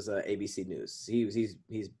thought this was ABC News. He's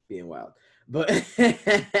being wild. But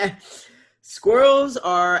squirrels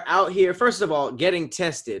are out here, first of all, getting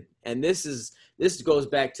tested, and this goes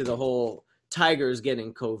back to the whole tigers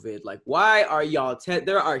getting COVID. Like, why are y'all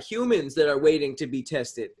there are humans that are waiting to be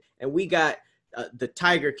tested, and we got the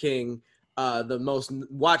Tiger King, the most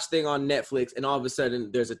watched thing on Netflix, and all of a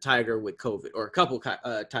sudden there's a tiger with COVID, or a couple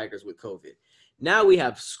tigers with COVID. Now we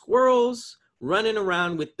have squirrels running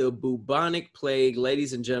around with the bubonic plague.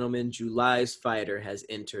 Ladies and gentlemen, July's fighter has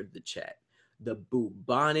entered the chat. The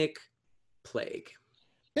bubonic plague.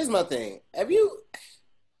 Here's my thing. You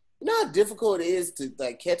know how difficult it is to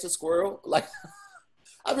like catch a squirrel? Like,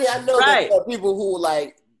 I mean, I know that there are people who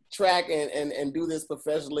like track and do this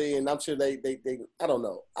professionally, and I'm sure they I don't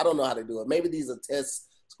know how to do it. Maybe these are test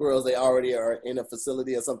squirrels. They already are in a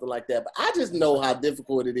facility or something like that. But I just know how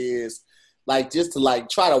difficult it is, like just to like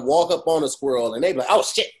try to walk up on a squirrel and they be like, oh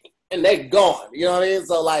shit, and they gone. You know what I mean?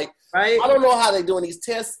 So like, I don't know how they're doing these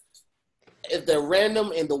tests. If they're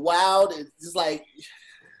random in the wild, it's just like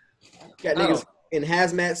got niggas in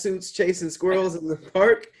hazmat suits chasing squirrels in the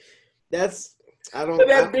park. That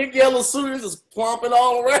big yellow suit is just plomping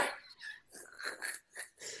all around.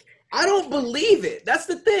 I don't believe it. That's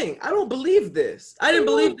the thing. I don't believe this. I didn't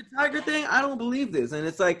believe the tiger thing. I don't believe this. And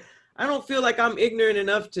it's like, I don't feel like I'm ignorant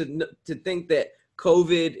enough to think that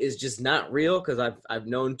COVID is just not real, because I've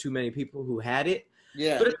known too many people who had it.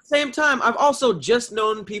 Yeah. But at the same time, I've also just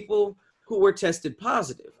known people who were tested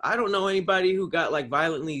positive. I don't know anybody who got like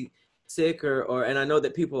violently sick or and I know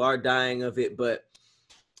that people are dying of it, but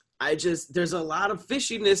there's a lot of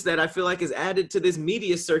fishiness that I feel like is added to this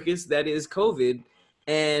media circus that is COVID,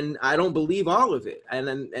 and I don't believe all of it.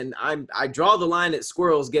 And I draw the line at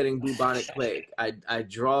squirrels getting bubonic plague. I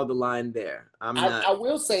draw the line there. I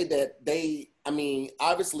will say that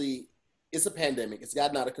obviously it's a pandemic. It's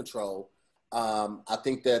gotten out of control. I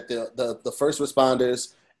think that the first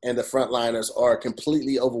responders and the frontliners are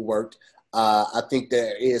completely overworked. I think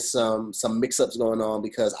there is some mix-ups going on,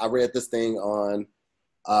 because I read this thing on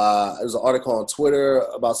there was an article on Twitter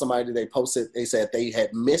about somebody. They posted, they said they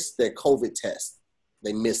had missed their COVID test.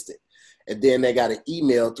 They missed it. And then they got an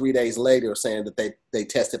email 3 days later saying that they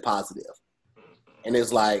tested positive. And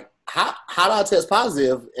it's like, how did I test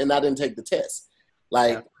positive and I didn't take the test?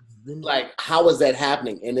 Like how is that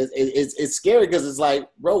happening? And it's scary, because it's like,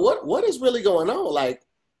 bro, what is really going on? Like,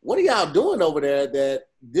 what are y'all doing over there that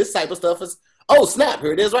this type of stuff is? Oh, snap,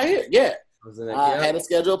 here it is right here. Yeah. I had a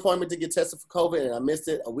scheduled appointment to get tested for COVID, and I missed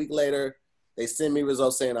it. A week later, they sent me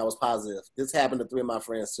results saying I was positive. This happened to 3 of my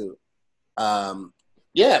friends too.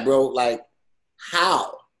 Yeah, bro, like,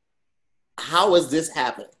 how is this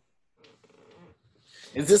happening?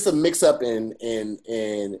 Is this a mix-up in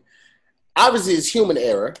obviously it's human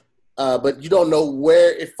error, but you don't know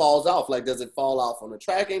where it falls off. Like, does it fall off on the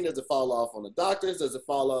tracking? Does it fall off on the doctors? Does it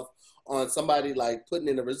fall off on somebody like putting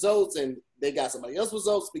in the results and they got somebody else's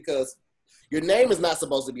results? Because your name is not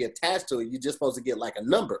supposed to be attached to it. You're just supposed to get like a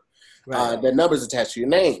number. Right. That number is attached to your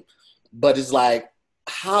name. But it's like,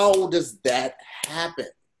 how does that happen?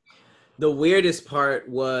 The weirdest part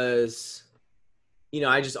was, you know,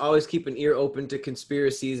 I just always keep an ear open to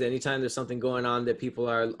conspiracies anytime there's something going on that people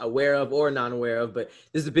are aware of or not aware of. But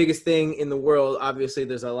this is the biggest thing in the world. Obviously,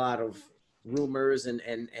 there's a lot of rumors and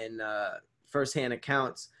firsthand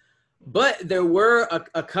accounts. But there were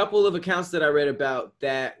a couple of accounts that I read about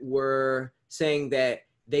that were saying that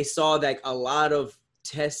they saw like a lot of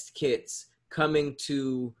test kits coming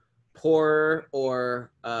to poorer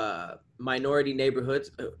or minority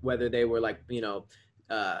neighborhoods, whether they were like, you know,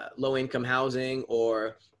 low income housing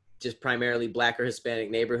or just primarily Black or Hispanic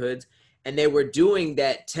neighborhoods. And they were doing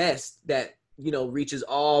that test that, you know, reaches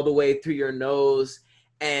all the way through your nose,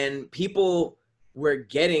 and people were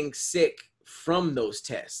getting sick from those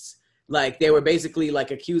tests. Like they were basically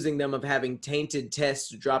like accusing them of having tainted tests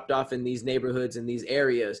dropped off in these neighborhoods in these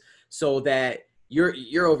areas, so that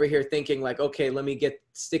you're over here thinking like, okay, let me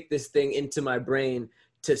stick this thing into my brain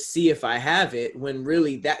to see if I have it, when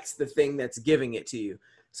really that's the thing that's giving it to you.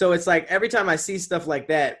 So it's like every time I see stuff like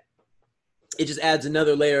that, it just adds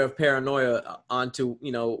another layer of paranoia onto,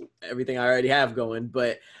 you know, everything I already have going.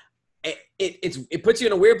 But it puts you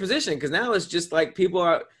in a weird position, because now it's just like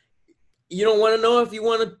you don't want to know if you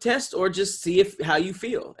want to test or just see how you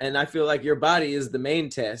feel. And I feel like your body is the main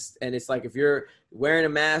test. And it's like if you're wearing a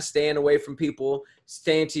mask, staying away from people,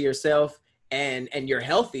 staying to yourself, and you're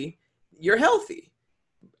healthy, you're healthy.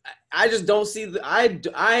 I just don't see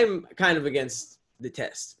I'm kind of against the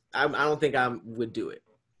test. I don't think I would do it.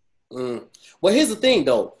 Well, here's the thing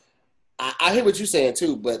though. I hear what you're saying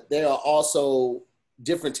too, but there are also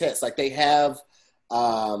different tests. Like they have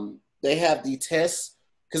the tests,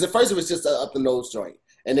 because at first it was just up the nose joint.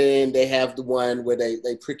 And then they have the one where they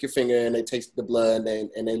prick your finger and they taste the blood,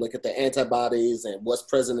 and they look at the antibodies and what's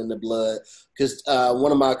present in the blood. Because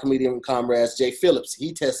one of my comedian comrades, Jay Phillips,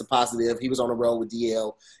 he tested positive. He was on the road with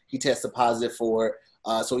DL. He tested positive for it.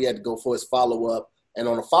 So he had to go for his follow-up. And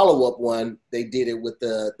on a follow-up one, they did it with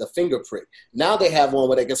the finger prick. Now they have one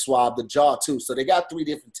where they can swab the jaw too. So they got 3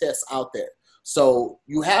 different tests out there. So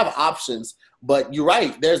you have options, but you're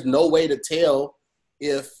right. There's no way to tell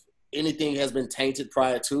if anything has been tainted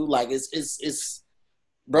prior to. Like it's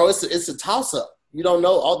a toss up. You don't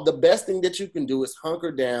know. The best thing that you can do is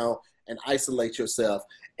hunker down and isolate yourself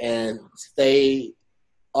and stay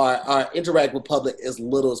or interact with public as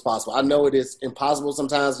little as possible. I know it is impossible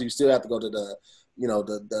sometimes. You still have to go to the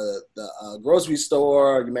grocery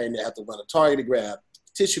store. You may have to run a Target to grab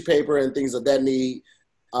tissue paper and things of that need.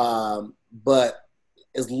 But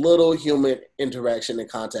as little human interaction and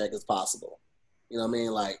contact as possible. You know what I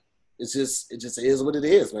mean? Like, it just is what it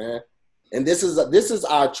is, man. And this is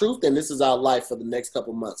our truth, and this is our life for the next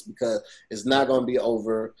couple months, because it's not going to be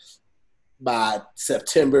over by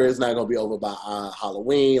September. It's not going to be over by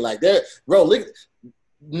Halloween. Like look,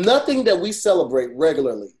 nothing that we celebrate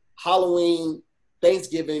regularly, Halloween,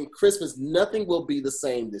 Thanksgiving, Christmas, nothing will be the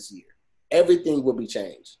same this year. Everything will be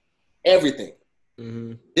changed. Everything.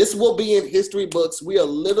 Mm-hmm. This will be in history books. We are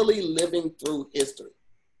literally living through history.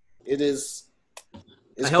 It is.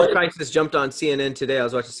 A health crisis jumped on CNN today. I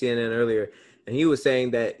was watching CNN earlier, and he was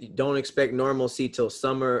saying that you don't expect normalcy till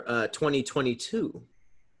summer 2022.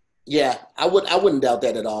 Yeah, I wouldn't doubt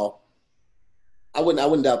that at all. I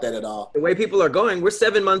wouldn't doubt that at all. The way people are going, we're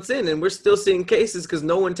 7 months in, and we're still seeing cases because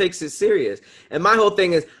no one takes it serious. And my whole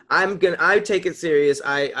thing is, I take it serious.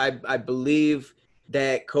 I believe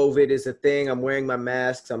that COVID is a thing. I'm wearing my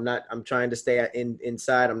masks. I'm trying to stay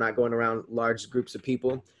inside. I'm not going around large groups of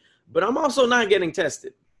people. But I'm also not getting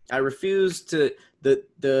tested. I refuse to.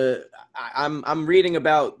 I'm reading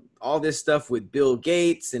about all this stuff with Bill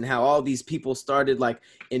Gates and how all these people started like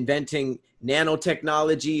inventing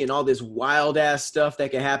nanotechnology and all this wild ass stuff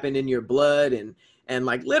that can happen in your blood and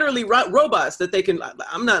like literally robots that they can.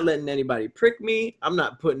 I'm not letting anybody prick me. I'm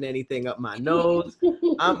not putting anything up my nose.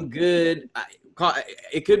 I'm good.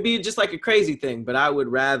 It could be just like a crazy thing, but I would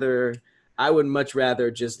much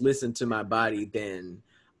rather just listen to my body than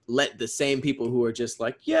let the same people who are just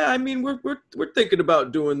like, yeah, I mean, we're thinking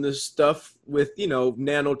about doing this stuff with, you know,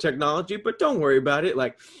 nanotechnology, but don't worry about it.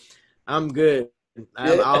 Like, I'm good.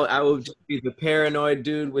 I will just be the paranoid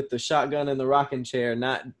dude with the shotgun and the rocking chair,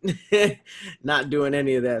 not doing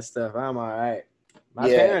any of that stuff. I'm all right. My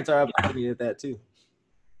parents are up to me at that too.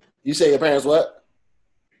 You say your parents what?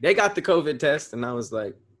 They got the COVID test, and I was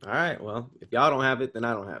like, all right, well, if y'all don't have it, then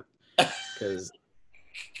I don't have it, because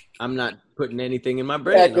I'm not putting anything in my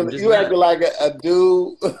brain. You acting like a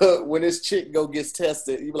dude when this chick gets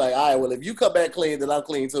tested. You be like, all right, well, if you come back clean, then I'm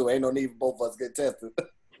clean too. Ain't no need for both of us to get tested.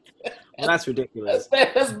 Well, that's ridiculous.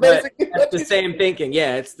 That's basically that's the same thinking.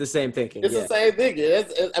 Yeah, it's the same thinking. It's the same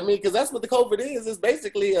thinking. I mean, because that's what the COVID is. It's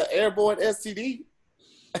basically an airborne STD.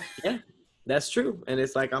 Yeah, that's true. And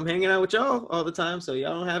it's like I'm hanging out with y'all all the time, so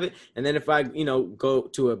y'all don't have it. And then if I, go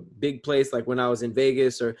to a big place like when I was in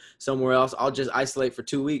Vegas or somewhere else, I'll just isolate for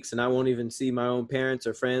 2 weeks and I won't even see my own parents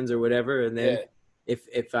or friends or whatever. And then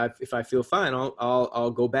if I feel fine,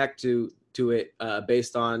 I'll go back to it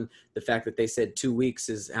based on the fact that they said 2 weeks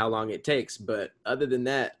is how long it takes. But other than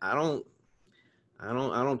that, I don't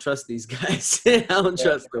trust these guys. I don't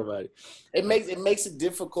trust nobody. It makes it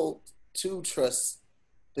difficult to trust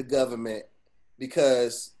the government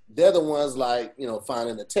because they're the ones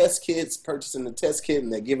finding the test kits, purchasing the test kit,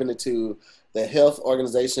 and they're giving it to the health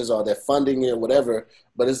organizations or they're funding it or whatever.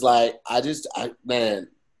 But it's like,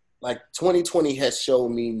 2020 has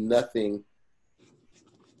shown me nothing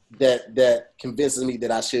that convinces me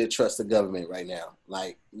that I should trust the government right now.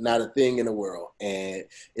 Like, not a thing in the world. And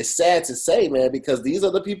it's sad to say, man, because these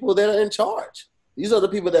are the people that are in charge. These are the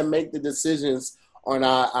people that make the decisions on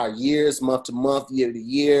our years, month to month, year to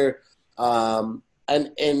year. And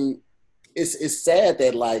it's sad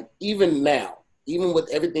that, even now, even with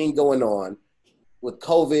everything going on, with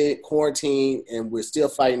COVID, quarantine, and we're still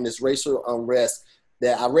fighting this racial unrest,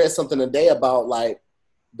 that I read something today about,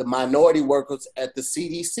 the minority workers at the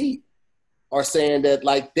CDC are saying that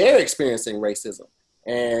they're experiencing racism,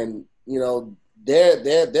 and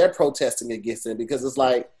they're protesting against it because it's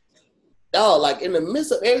in the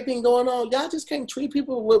midst of everything going on, y'all just can't treat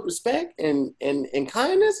people with respect and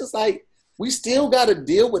kindness. It's like we still got to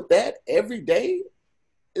deal with that every day.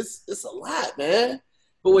 It's a lot, man.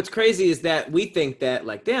 But what's crazy is that we think that,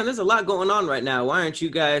 damn, there's a lot going on right now. Why aren't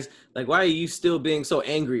you guys, why are you still being so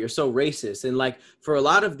angry or so racist? And, for a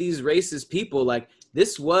lot of these racist people,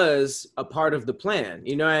 this was a part of the plan.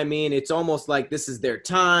 You know what I mean? It's almost like this is their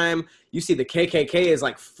time. You see the KKK is,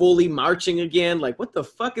 fully marching again. What the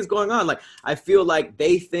fuck is going on? I feel like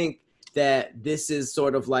they think that this is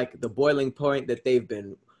sort of the boiling point that they've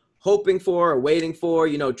been hoping for or waiting for.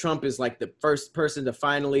 Trump is the first person to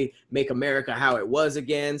finally make America how it was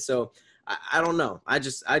again. So I don't know. I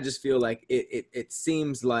just feel like it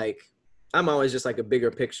seems like I'm always just a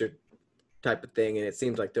bigger picture type of thing. And it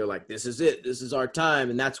seems like they're this is it. This is our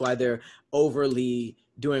time. And that's why they're overly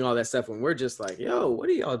doing all that stuff when we're just yo, what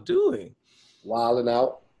are y'all doing? Wilding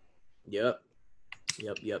out. Yep.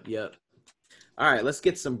 All right, let's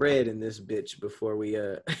get some bread in this bitch before we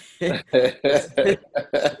let's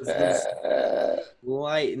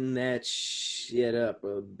lighten that shit up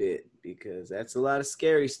a bit, because that's a lot of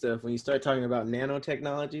scary stuff. When you start talking about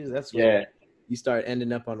nanotechnologies, that's when you start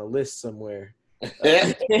ending up on a list somewhere.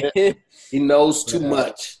 He knows too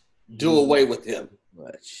much. Do away with him.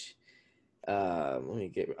 Much. Let me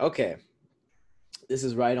get okay. This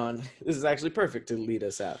is right on. This is actually perfect to lead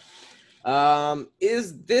us out.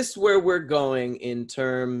 Is this where we're going in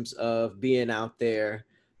terms of being out there,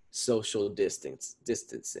 social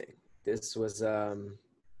distancing? This was I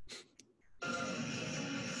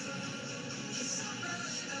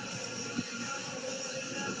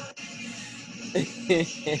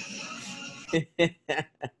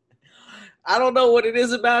don't know what it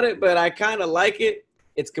is about it, but I kind of like it.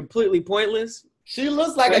 It's completely pointless. She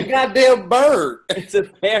looks like a goddamn bird. It's a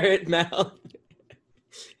parrot mouth.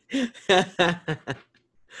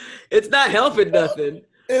 It's not helping nothing.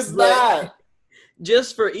 It's not.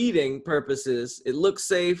 Just for eating purposes, it looks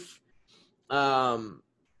safe. Are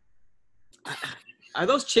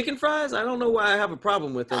those chicken fries? I don't know why I have a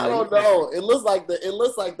problem with them. I don't know. It looks like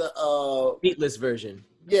the meatless version.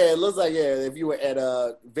 Yeah, it looks like if you were at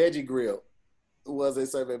a Veggie Grill. Who was they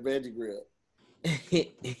serving at Veggie Grill?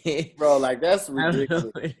 Bro, that's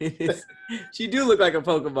ridiculous. She do look like a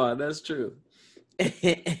Pokemon. That's true.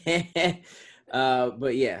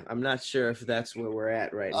 But yeah, I'm not sure if that's where we're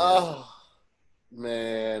at right now. Oh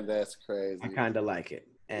man, that's crazy. I kind of like it.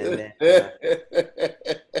 And then,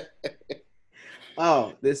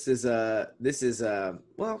 this is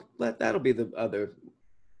well, that'll be the other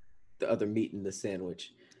meat in the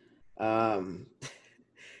sandwich.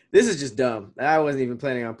 This is just dumb. I wasn't even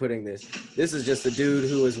planning on putting this. This is just a dude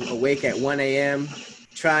who was awake at 1 a.m.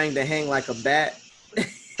 trying to hang like a bat.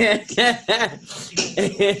 This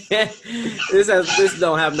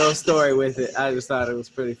don't have no story with it. I just thought it was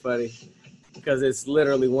pretty funny because it's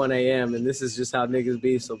literally 1 a.m. and this is just how niggas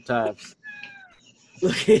be sometimes.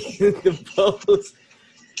 Look at the pose.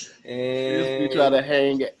 And you try to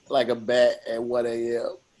hang like a bat at 1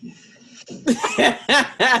 a.m.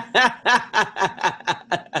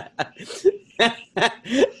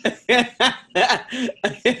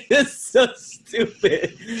 It's so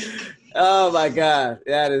stupid. Oh my god,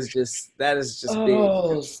 that is just that's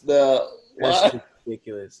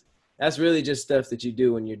ridiculous. That's really just stuff that you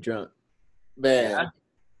do when you're drunk. Man.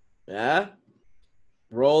 Yeah.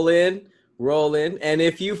 roll in. And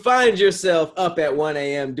if you find yourself up at 1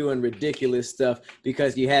 a.m. doing ridiculous stuff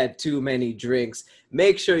because you had too many drinks,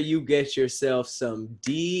 make sure you get yourself some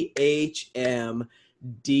DHM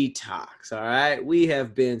Detox. All right. We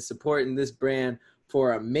have been supporting this brand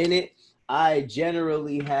for a minute. I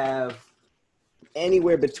generally have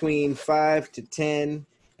anywhere between 5 to 10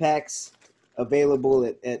 packs available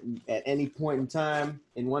at any point in time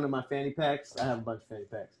in one of my fanny packs. I have a bunch of fanny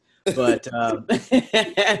packs. But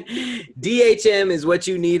DHM is what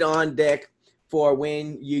you need on deck for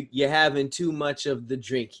when you're having too much of the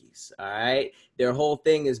drinkies, all right? Their whole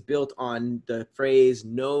thing is built on the phrase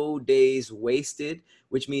no days wasted,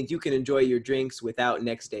 which means you can enjoy your drinks without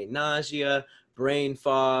next day nausea, brain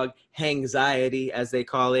fog, anxiety, as they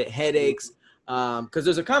call it, headaches. Because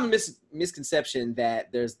there's a common misconception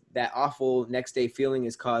that there's that awful next day feeling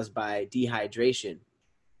is caused by dehydration.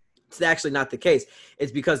 It's actually not the case.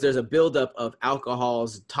 It's because there's a buildup of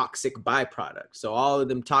alcohol's toxic byproduct. So all of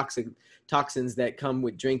them toxins that come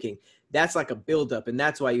with drinking, that's like a buildup, and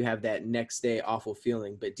that's why you have that next day awful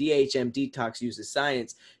feeling. But DHM Detox uses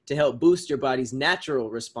science to help boost your body's natural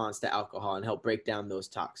response to alcohol and help break down those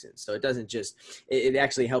toxins. So it doesn't just, it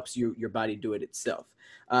actually helps your body do it itself.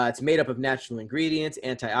 It's made up of natural ingredients,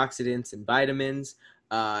 antioxidants, and vitamins.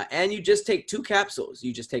 And you just take 2 capsules.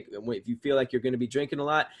 You just take, if you feel like you're going to be drinking a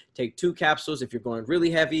lot, take 2 capsules. If you're going really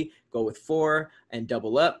heavy, go with 4 and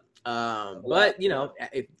double up. But, you know,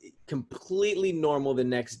 completely normal the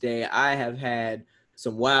next day. I have had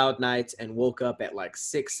some wild nights and woke up at like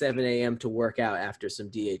 6, 7 a.m. to work out after some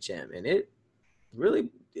DHM. And it really,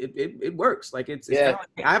 it works. Like it's yeah.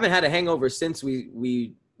 Like, I haven't had a hangover since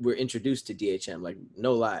we were introduced to DHM, like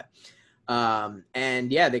no lie.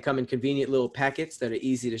 And yeah, they come in convenient little packets that are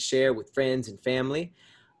easy to share with friends and family.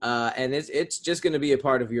 And it's just going to be a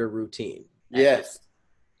part of your routine. Yes,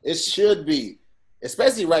 it should be,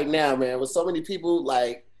 especially right now, man, with so many people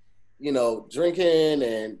like, you know, drinking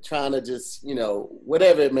and trying to just, you know,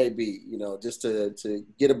 whatever it may be, you know, just to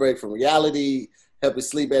get a break from reality, help you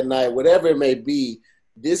sleep at night, whatever it may be.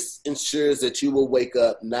 This ensures that you will wake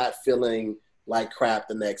up not feeling like crap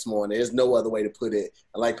the next morning. There's no other way to put it.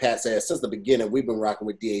 And like Pat said, since the beginning, we've been rocking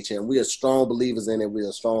with DHM. We are strong believers in it. We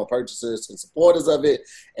are strong purchasers and supporters of it.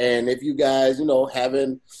 And if you guys, you know,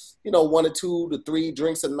 having, you know, 1 or 2 to 3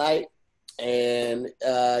 drinks a night and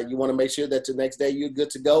you want to make sure that the next day you're good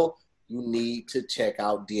to go, you need to check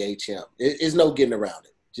out DHM. There's no getting around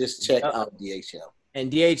it. Just check out DHM. And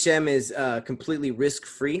DHM is completely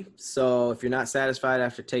risk-free. So if you're not satisfied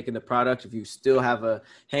after taking the product, if you still have a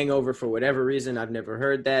hangover for whatever reason, I've never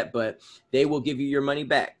heard that, but they will give you your money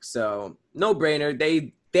back. So no brainer.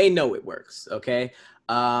 They know it works. Okay.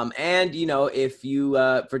 And you know, if you,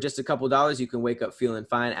 for just a couple dollars, you can wake up feeling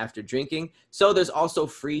fine after drinking. So there's also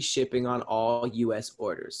free shipping on all US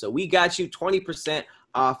orders. So we got you 20%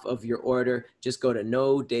 off of your order. Just go to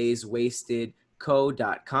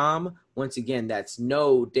nodayswastedco.com. Once again, that's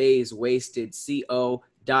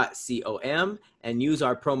nodayswastedco.com and use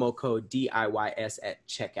our promo code DIYS at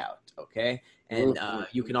checkout. Okay. And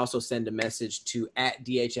you can also send a message to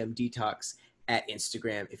 @DHMDetox at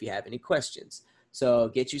Instagram if you have any questions. So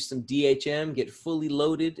get you some DHM, get fully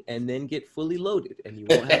loaded, and then get fully loaded, and you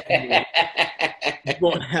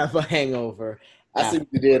won't have a hangover. I see what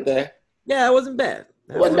you did there. Yeah, it wasn't bad.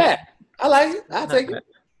 It wasn't bad. I like it. I'll take it.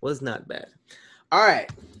 Was not bad. All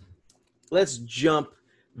right. Let's jump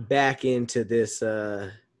back into this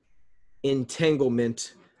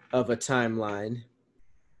entanglement of a timeline.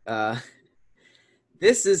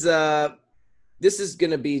 This is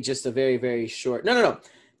going to be just a very, very short. No.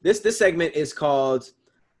 This segment is called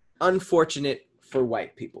Unfortunate for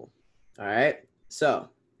White People. All right. So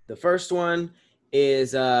the first one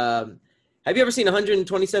is, have you ever seen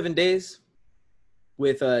 127 Days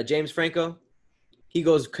with James Franco? He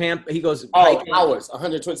goes hours,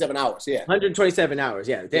 127 hours, yeah. 127 hours,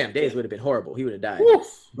 yeah. Damn, days would have been horrible. He would have died. Oof.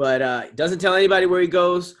 But doesn't tell anybody where he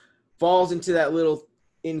goes, falls into that little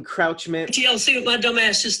encroachment. TLC what my dumb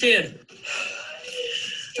ass just did.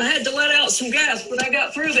 I had to let out some gas, but I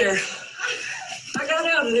got through there. I got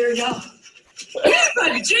out of there, y'all.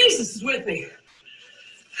 Baby Jesus is with me.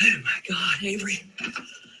 Oh my God, Avery.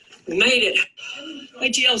 We made it.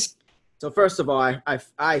 Hey, TLC. So first of all,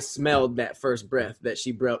 I smelled that first breath that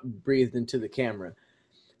she breathed into the camera.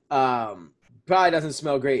 Probably doesn't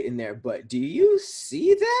smell great in there, but do you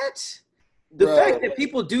see that? The fact that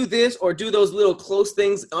people do this or do those little close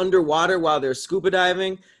things underwater while they're scuba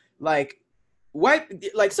diving, some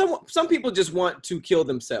people just want to kill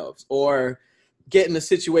themselves or get in a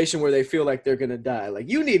situation where they feel like they're going to die. Like,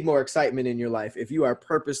 you need more excitement in your life if you are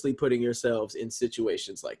purposely putting yourselves in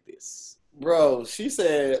situations like this. Bro, she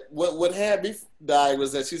said what had me dying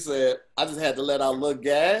was that she said I just had to let out a little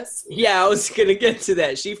gas. Yeah, I was gonna get to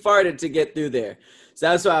that. She farted to get through there, so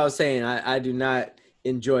that's why I was saying I do not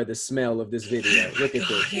enjoy the smell of this video. Look at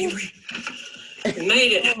this. Avery, you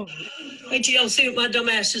made it. Wait till y'all see what my dumb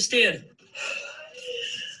ass just did.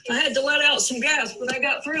 I had to let out some gas, but I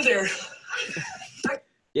got through there.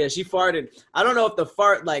 Yeah, she farted. I don't know if the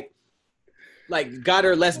fart like got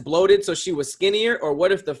her less bloated so she was skinnier, or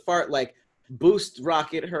what if the fart like boost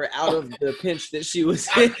rocket her out of the pinch that she was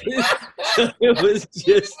in. It was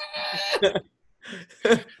just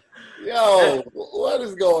Yo, what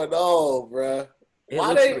is going on, bro?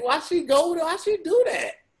 Why she go? Why she do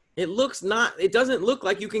that? It doesn't look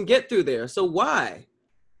like you can get through there. So why?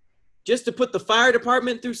 Just to put the fire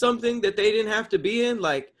department through something that they didn't have to be in?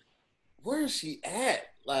 Like, where is she at?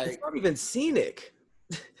 Like, it's not even scenic.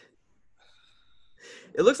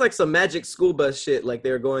 It looks like some magic school bus shit, like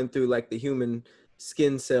they're going through like the human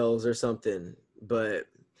skin cells or something. But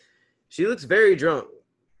she looks very drunk.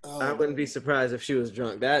 Oh. I wouldn't be surprised if she was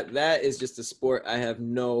drunk. That is just a sport I have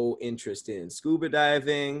no interest in. Scuba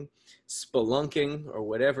diving, spelunking, or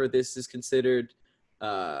whatever this is considered.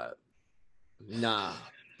 Nah.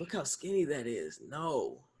 Look how skinny that is.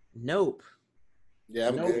 Nope. Yeah,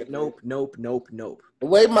 I'm good. Nope. The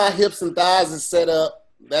way my hips and thighs is set up,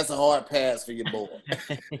 that's a hard pass for your boy.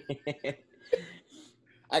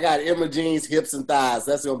 I got Emma Jean's hips and thighs.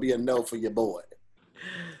 That's going to be a no for your boy.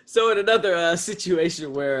 So in another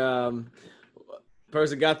situation where a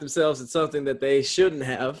person got themselves in something that they shouldn't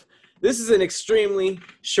have, this is an extremely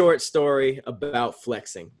short story about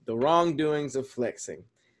flexing, the wrongdoings of flexing.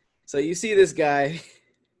 So you see this guy,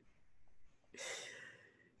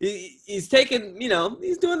 he's taking,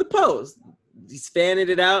 he's doing the pose. He's fanning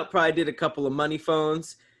it out, probably did a couple of money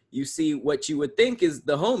phones. You see what you would think is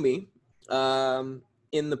the homie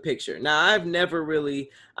in the picture. Now, I don't really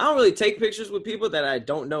take pictures with people that I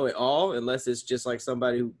don't know at all, unless it's just like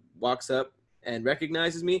somebody who walks up and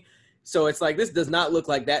recognizes me. So it's like, this does not look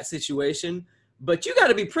like that situation, but you got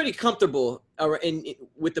to be pretty comfortable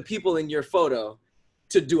with the people in your photo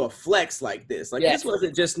to do a flex like this. Like, This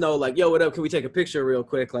wasn't just like, yo, what up? Can we take a picture real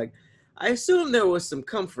quick? Like, I assume there was some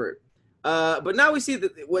comfort. But now we see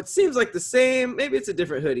what seems like the same, maybe it's a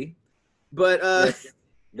different hoodie, but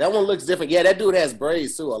that one looks different. Yeah, that dude has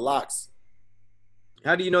braids too, or locks.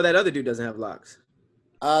 How do you know that other dude doesn't have locks?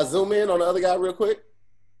 Zoom in on the other guy real quick.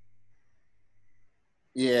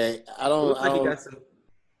 Yeah, I don't. He got some.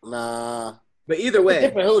 Nah. But either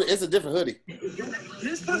way, it's a different hoodie.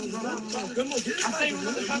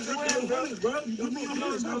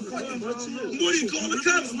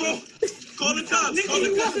 Call the cops.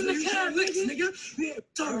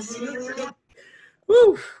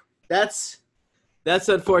 Woo! That's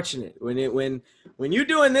unfortunate. When you're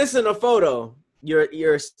doing this in a photo,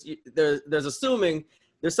 there's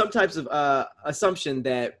some types of assumption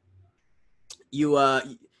that you're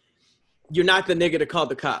not the nigga to call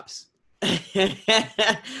the cops.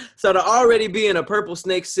 So to already be in a purple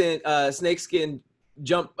snakeskin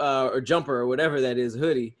jumper or whatever that is,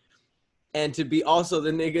 hoodie, and to be also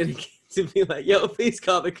the nigga to be like, yo, please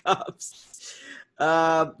call the cops.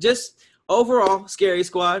 Just overall, Scary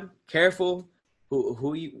Squad, careful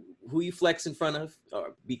who you flex in front of,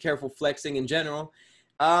 or be careful flexing in general.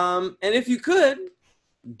 And if you could,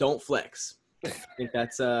 don't flex. I think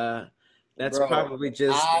that's Bro, probably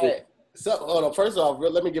just it. So hold on. First off,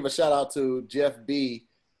 let me give a shout out to Jeff B.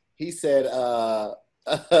 He said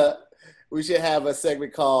we should have a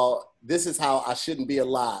segment called "This Is How I Shouldn't Be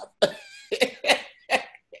Alive."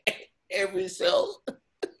 Every show.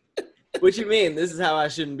 What you mean? This is how I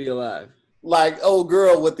shouldn't be alive? Like old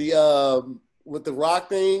girl with the rock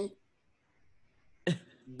thing.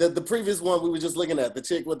 The previous one we were just looking at, the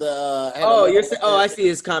chick with the I see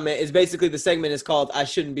his comment. It's basically the segment is called "I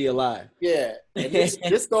Shouldn't Be Alive." Yeah, and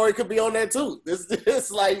this story could be on there too. This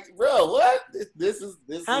like, bro, what? This is.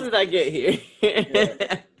 How did I get here?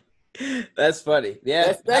 Yeah. That's funny.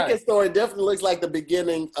 Yeah, that second story definitely looks like the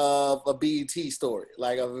beginning of a BET story,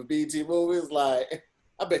 like of a BET movie. It's like,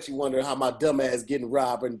 I bet you wonder how my dumb ass getting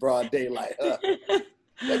robbed in broad daylight.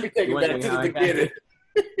 Let me take it back to the beginning.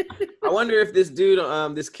 I wonder if this dude,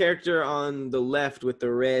 this character on the left with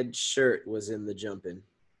the red shirt was in the jumping.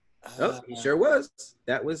 Oh, he sure was.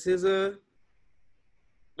 That was his. That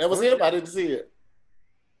was him. I didn't see it.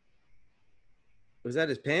 Was that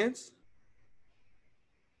his pants?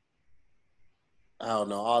 I don't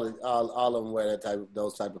know. All of them wear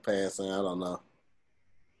those type of pants, and I don't know.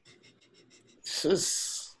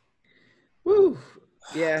 Just. Woo.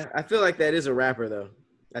 Yeah, I feel like that is a rapper though.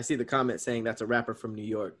 I see the comment saying that's a rapper from New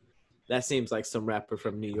York. That seems like some rapper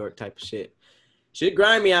from New York type of shit. Shit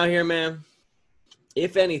grimy out here, man.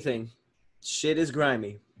 If anything, shit is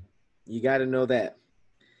grimy. You got to know that.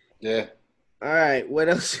 Yeah. All right. What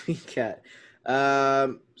else we got?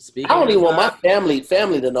 Speaking I don't even want my family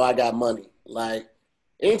to know I got money. Like,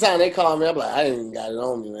 anytime they call me, I'm like, I ain't got it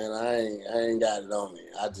on me, man. I ain't got it on me.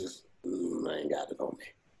 I ain't got it on me.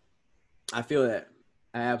 I feel that.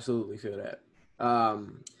 I absolutely feel that.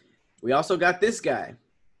 We also got this guy.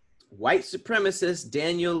 White supremacist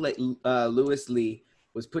Daniel Lewis Lee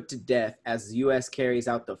was put to death as the U.S. carries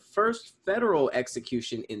out the first federal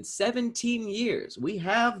execution in 17 years. We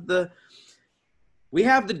have the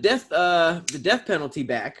death penalty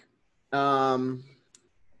back, and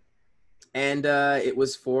it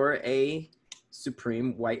was for a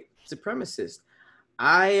supreme white supremacist.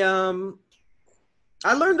 I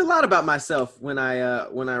learned a lot about myself when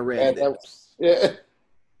I read this. Yeah.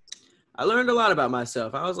 I learned a lot about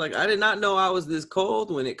myself. I was like, I did not know I was this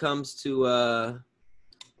cold when it comes to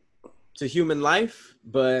human life,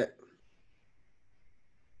 but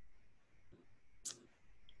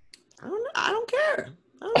I don't care.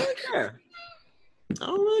 I don't really care. I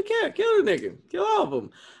don't really care. Kill the nigga. Kill all of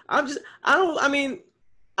them. I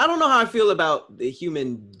don't know how I feel about the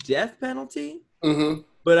human death penalty,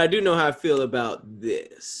 but I do know how I feel about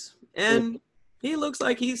this. And he looks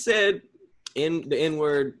like he said the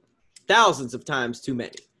N-word thousands of times too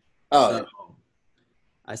many. So,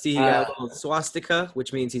 I see he got a little swastika,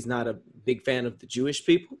 which means he's not a big fan of the Jewish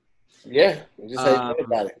people. Yeah, just say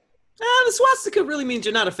about it. The swastika really means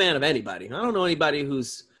you're not a fan of anybody. I don't know anybody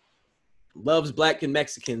who's loves black and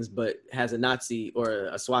Mexicans but has a Nazi or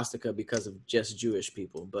a swastika because of just Jewish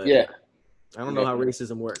people. But yeah, I don't know how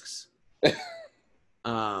racism works.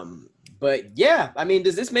 But yeah, I mean,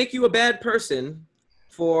 does this make you a bad person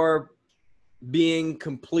for being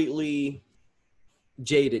completely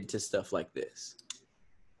jaded to stuff like this?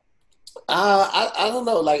 I don't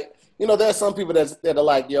know. Like, there are some people that are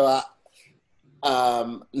like, yo,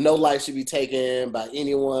 no life should be taken by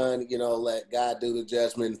anyone. Let God do the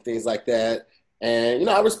judgment and things like that. And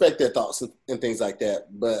I respect their thoughts and things like that.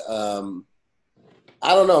 But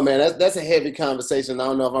I don't know, man. That's a heavy conversation. I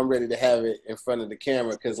don't know if I'm ready to have it in front of the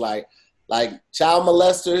camera because, like child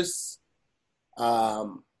molesters,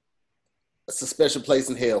 it's a special place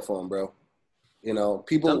in hell for them, bro. Some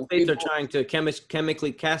states are trying to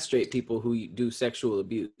chemically castrate people who do sexual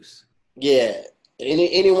abuse. Yeah.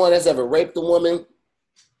 Anyone that's ever raped a woman,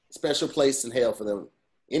 special place in hell for them.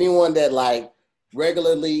 Anyone that like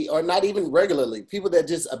regularly or not even regularly, people that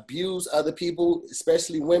just abuse other people,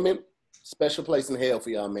 especially women, special place in hell for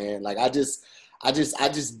y'all, man. Like I just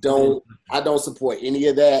don't support any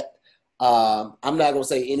of that. I'm not gonna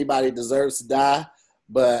say anybody deserves to die,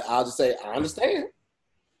 but I'll just say I understand.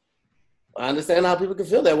 I understand how people can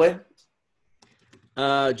feel that way.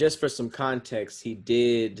 Just for some context, he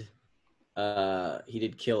did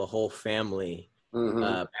kill a whole family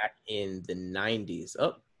back in the 90s.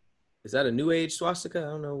 Oh, is that a new age swastika? I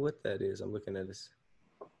don't know what that is. I'm looking at this.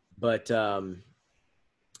 But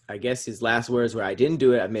I guess his last words were, I didn't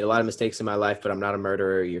do it. I've made a lot of mistakes in my life, but I'm not a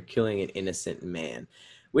murderer. You're killing an innocent man.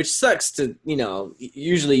 Which sucks to,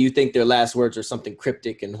 usually you think their last words are something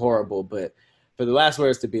cryptic and horrible, but for the last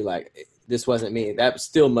words to be like, this wasn't me, that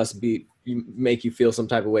still must make you feel some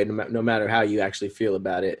type of way, no matter how you actually feel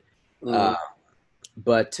about it.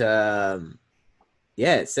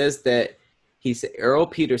 It says that he's Earl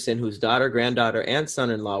Peterson, whose daughter, granddaughter, and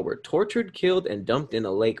son-in-law were tortured, killed, and dumped in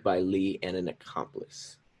a lake by Lee and an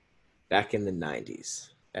accomplice back in the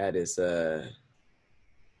 90s. That is,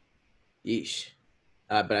 yeesh.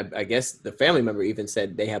 But I guess the family member even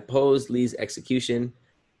said they opposed Lee's execution,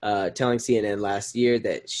 telling CNN last year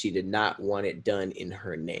that she did not want it done in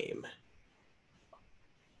her name.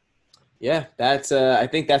 Yeah, that's I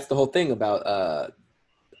think that's the whole thing about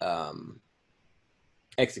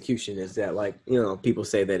execution is that, like, people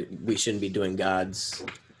say that we shouldn't be doing God's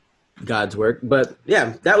work. But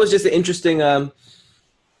yeah, that was just an interesting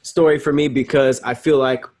story for me because I feel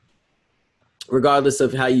like regardless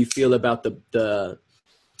of how you feel about the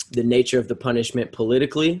nature of the punishment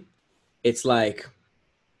politically, it's like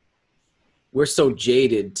we're so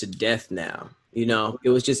jaded to death now.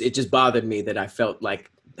 It just bothered me that I felt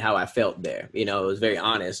like how I felt there. It was very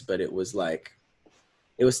honest, but it was like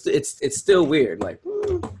it's still weird. Like,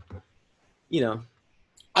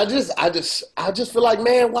 I just feel like,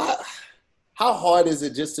 man, why? how hard is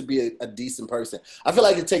it just to be a decent person? I feel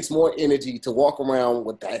like it takes more energy to walk around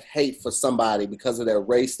with that hate for somebody because of their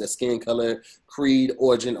race, their skin color, creed,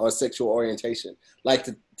 origin, or sexual orientation. Like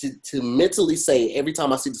to mentally say every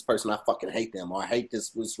time I see this person, I fucking hate them, or I hate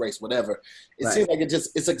this race, whatever. It seems like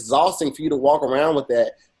it's exhausting for you to walk around with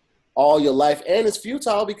that all your life, and it's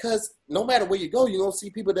futile because no matter where you go, you're gonna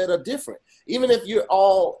see people that are different. Even if you're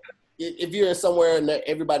in somewhere and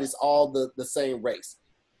everybody's all the same race.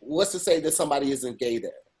 What's to say that somebody isn't gay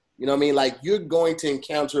there? You know what I mean? Like, you're going to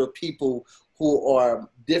encounter people who are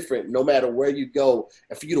different no matter where you go.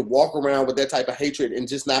 And for you to walk around with that type of hatred and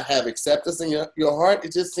just not have acceptance in your heart,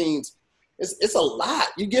 it just seems, it's a lot.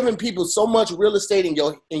 You're giving people so much real estate in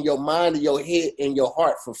your mind, in your head, in your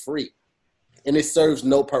heart for free. And it serves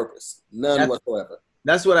no purpose, none whatsoever.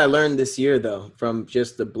 That's what I learned this year, though, from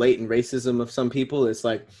just the blatant racism of some people. It's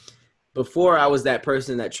like, before I was that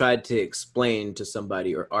person that tried to explain to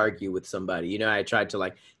somebody or argue with somebody, you know, I tried to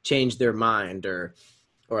like change their mind or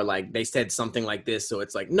like they said something like this. So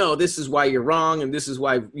it's like, no, this is why you're wrong. And this is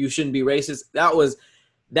why you shouldn't be racist. That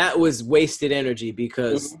was wasted energy,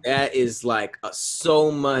 because that is like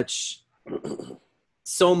so much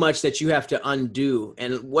that you have to undo.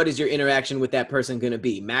 And what is your interaction with that person going to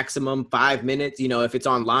be? Maximum 5 minutes. You know, if it's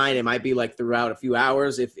online, it might be like throughout a few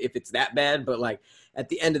hours if it's that bad. But like, at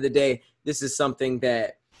the end of the day, this is something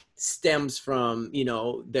that stems from, you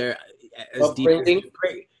know, their upbringing.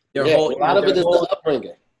 The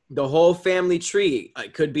whole family tree.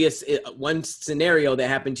 It could be one scenario that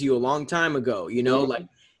happened to you a long time ago. You know, like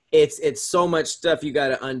it's so much stuff you got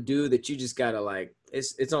to undo that you just got to like.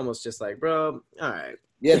 It's almost just like, bro, all right.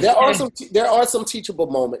 Yeah, there are some teachable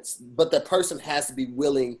moments, but the person has to be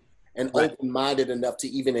willing and open-minded enough to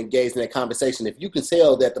even engage in that conversation. If you can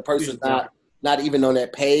tell that the person's not even on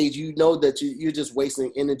that page, you know that you're just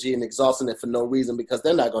wasting energy and exhausting it for no reason, because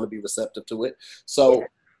they're not going to be receptive to it. So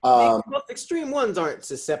most extreme ones aren't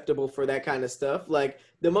susceptible for that kind of stuff. Like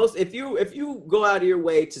if you go out of your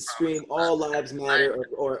way to scream "All Lives Matter"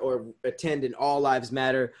 or attend an "All Lives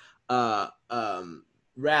Matter"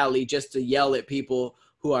 rally just to yell at people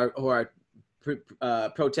who are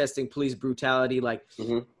protesting police brutality, like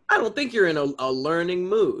I don't think you're in a learning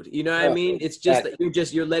mood. You know what I mean? It's just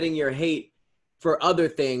that you're letting your hate for other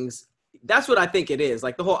things. That's what I think it is.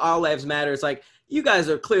 Like the whole All Lives Matter. It's like, you guys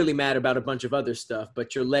are clearly mad about a bunch of other stuff,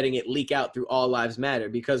 but you're letting it leak out through All Lives Matter,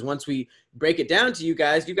 because once we break it down to you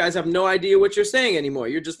guys have no idea what you're saying anymore.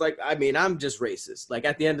 You're just like, I mean, I'm just racist. Like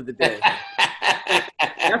at the end of the day,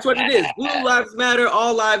 that's what it is. Blue lives matter,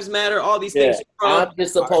 all lives matter, all these things. I'm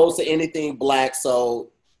just opposed to anything black, so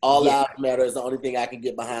all lives matter is the only thing I can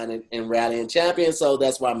get behind in rallying champions. So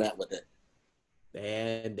that's where I'm at with it.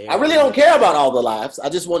 And I really don't care about all the lives. I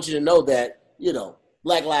just want you to know that, you know,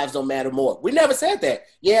 black lives don't matter more. We never said that.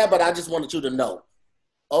 Yeah, but I just wanted you to know.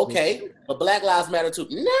 Okay, but black lives matter too.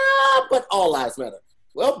 Nah, but all lives matter.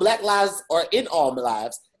 Well, black lives are in all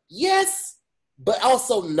lives. Yes, but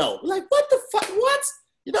also no. Like, what the fuck? What?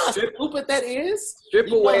 You know how stupid that is?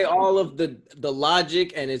 Strip away all of the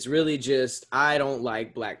logic, and it's really just, I don't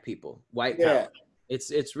like black people. White power.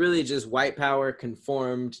 It's really just white power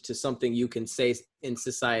conformed to something you can say in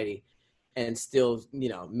society and still, you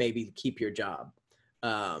know, maybe keep your job.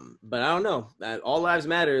 But I don't know. All Lives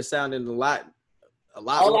Matter is sounding a lot.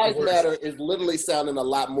 All Lives Matter is literally sounding a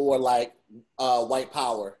lot more like white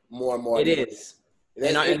power, more and more. It is.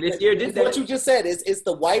 And this year did that. What you just said is it's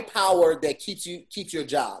the white power that keeps your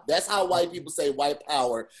job. That's how white people say white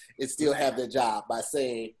power is still have their job, by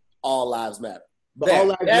saying all lives matter. But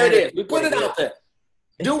there it is. We put it out there.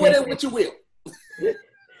 Do with it what you will.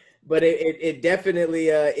 But it definitely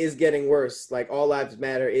is getting worse. Like All Lives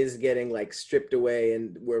Matter is getting like stripped away,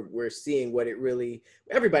 and we're seeing what it really.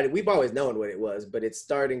 Everybody, we've always known what it was, but it's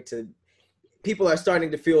starting to. People are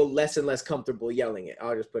starting to feel less and less comfortable yelling it.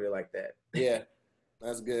 I'll just put it like that. Yeah,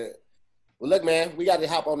 that's good. Well, look, man, we got to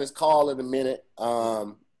hop on this call in a minute,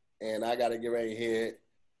 and I got to get ready here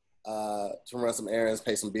to run some errands,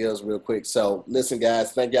 pay some bills real quick. So, listen,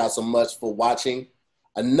 guys, thank y'all so much for watching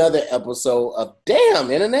another episode of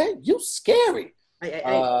Damn Internet, You Scary.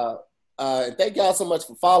 And thank y'all so much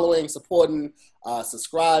for following, supporting,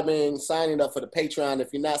 subscribing, signing up for the Patreon. If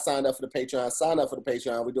you're not signed up for the Patreon, sign up for the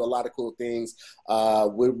Patreon. We do a lot of cool things.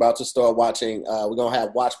 We're about to start watching. We're going to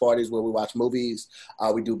have watch parties where we watch movies.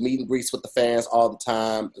 We do meet and greets with the fans all the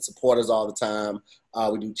time, the supporters all the time.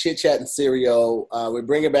 We do chit chat and cereal. We're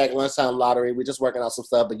bringing back Lunchtime Lottery. We're just working out some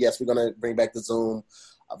stuff, but yes, we're going to bring back the Zoom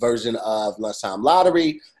version of Lunchtime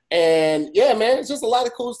Lottery. And yeah, man, it's just a lot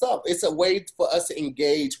of cool stuff. It's a way for us to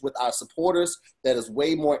engage with our supporters that is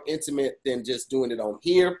way more intimate than just doing it on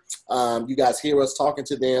here. You guys hear us talking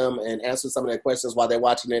to them and answer some of their questions while they're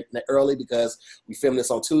watching it early, because we film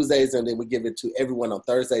this on Tuesdays and then we give it to everyone on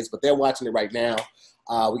Thursdays. But they're watching it right now.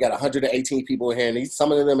 We got 118 people in here, and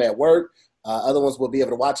some of them at work. Other ones will be able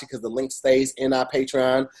to watch it because the link stays in our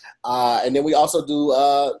Patreon. And then we also do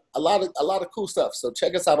a lot of cool stuff. So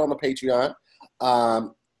check us out on the Patreon.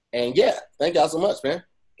 And yeah, thank y'all so much, man.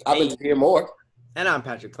 I've been to hear more. And I'm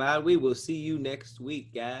Patrick Cloud. We will see you next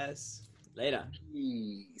week, guys. Later.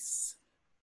 Peace.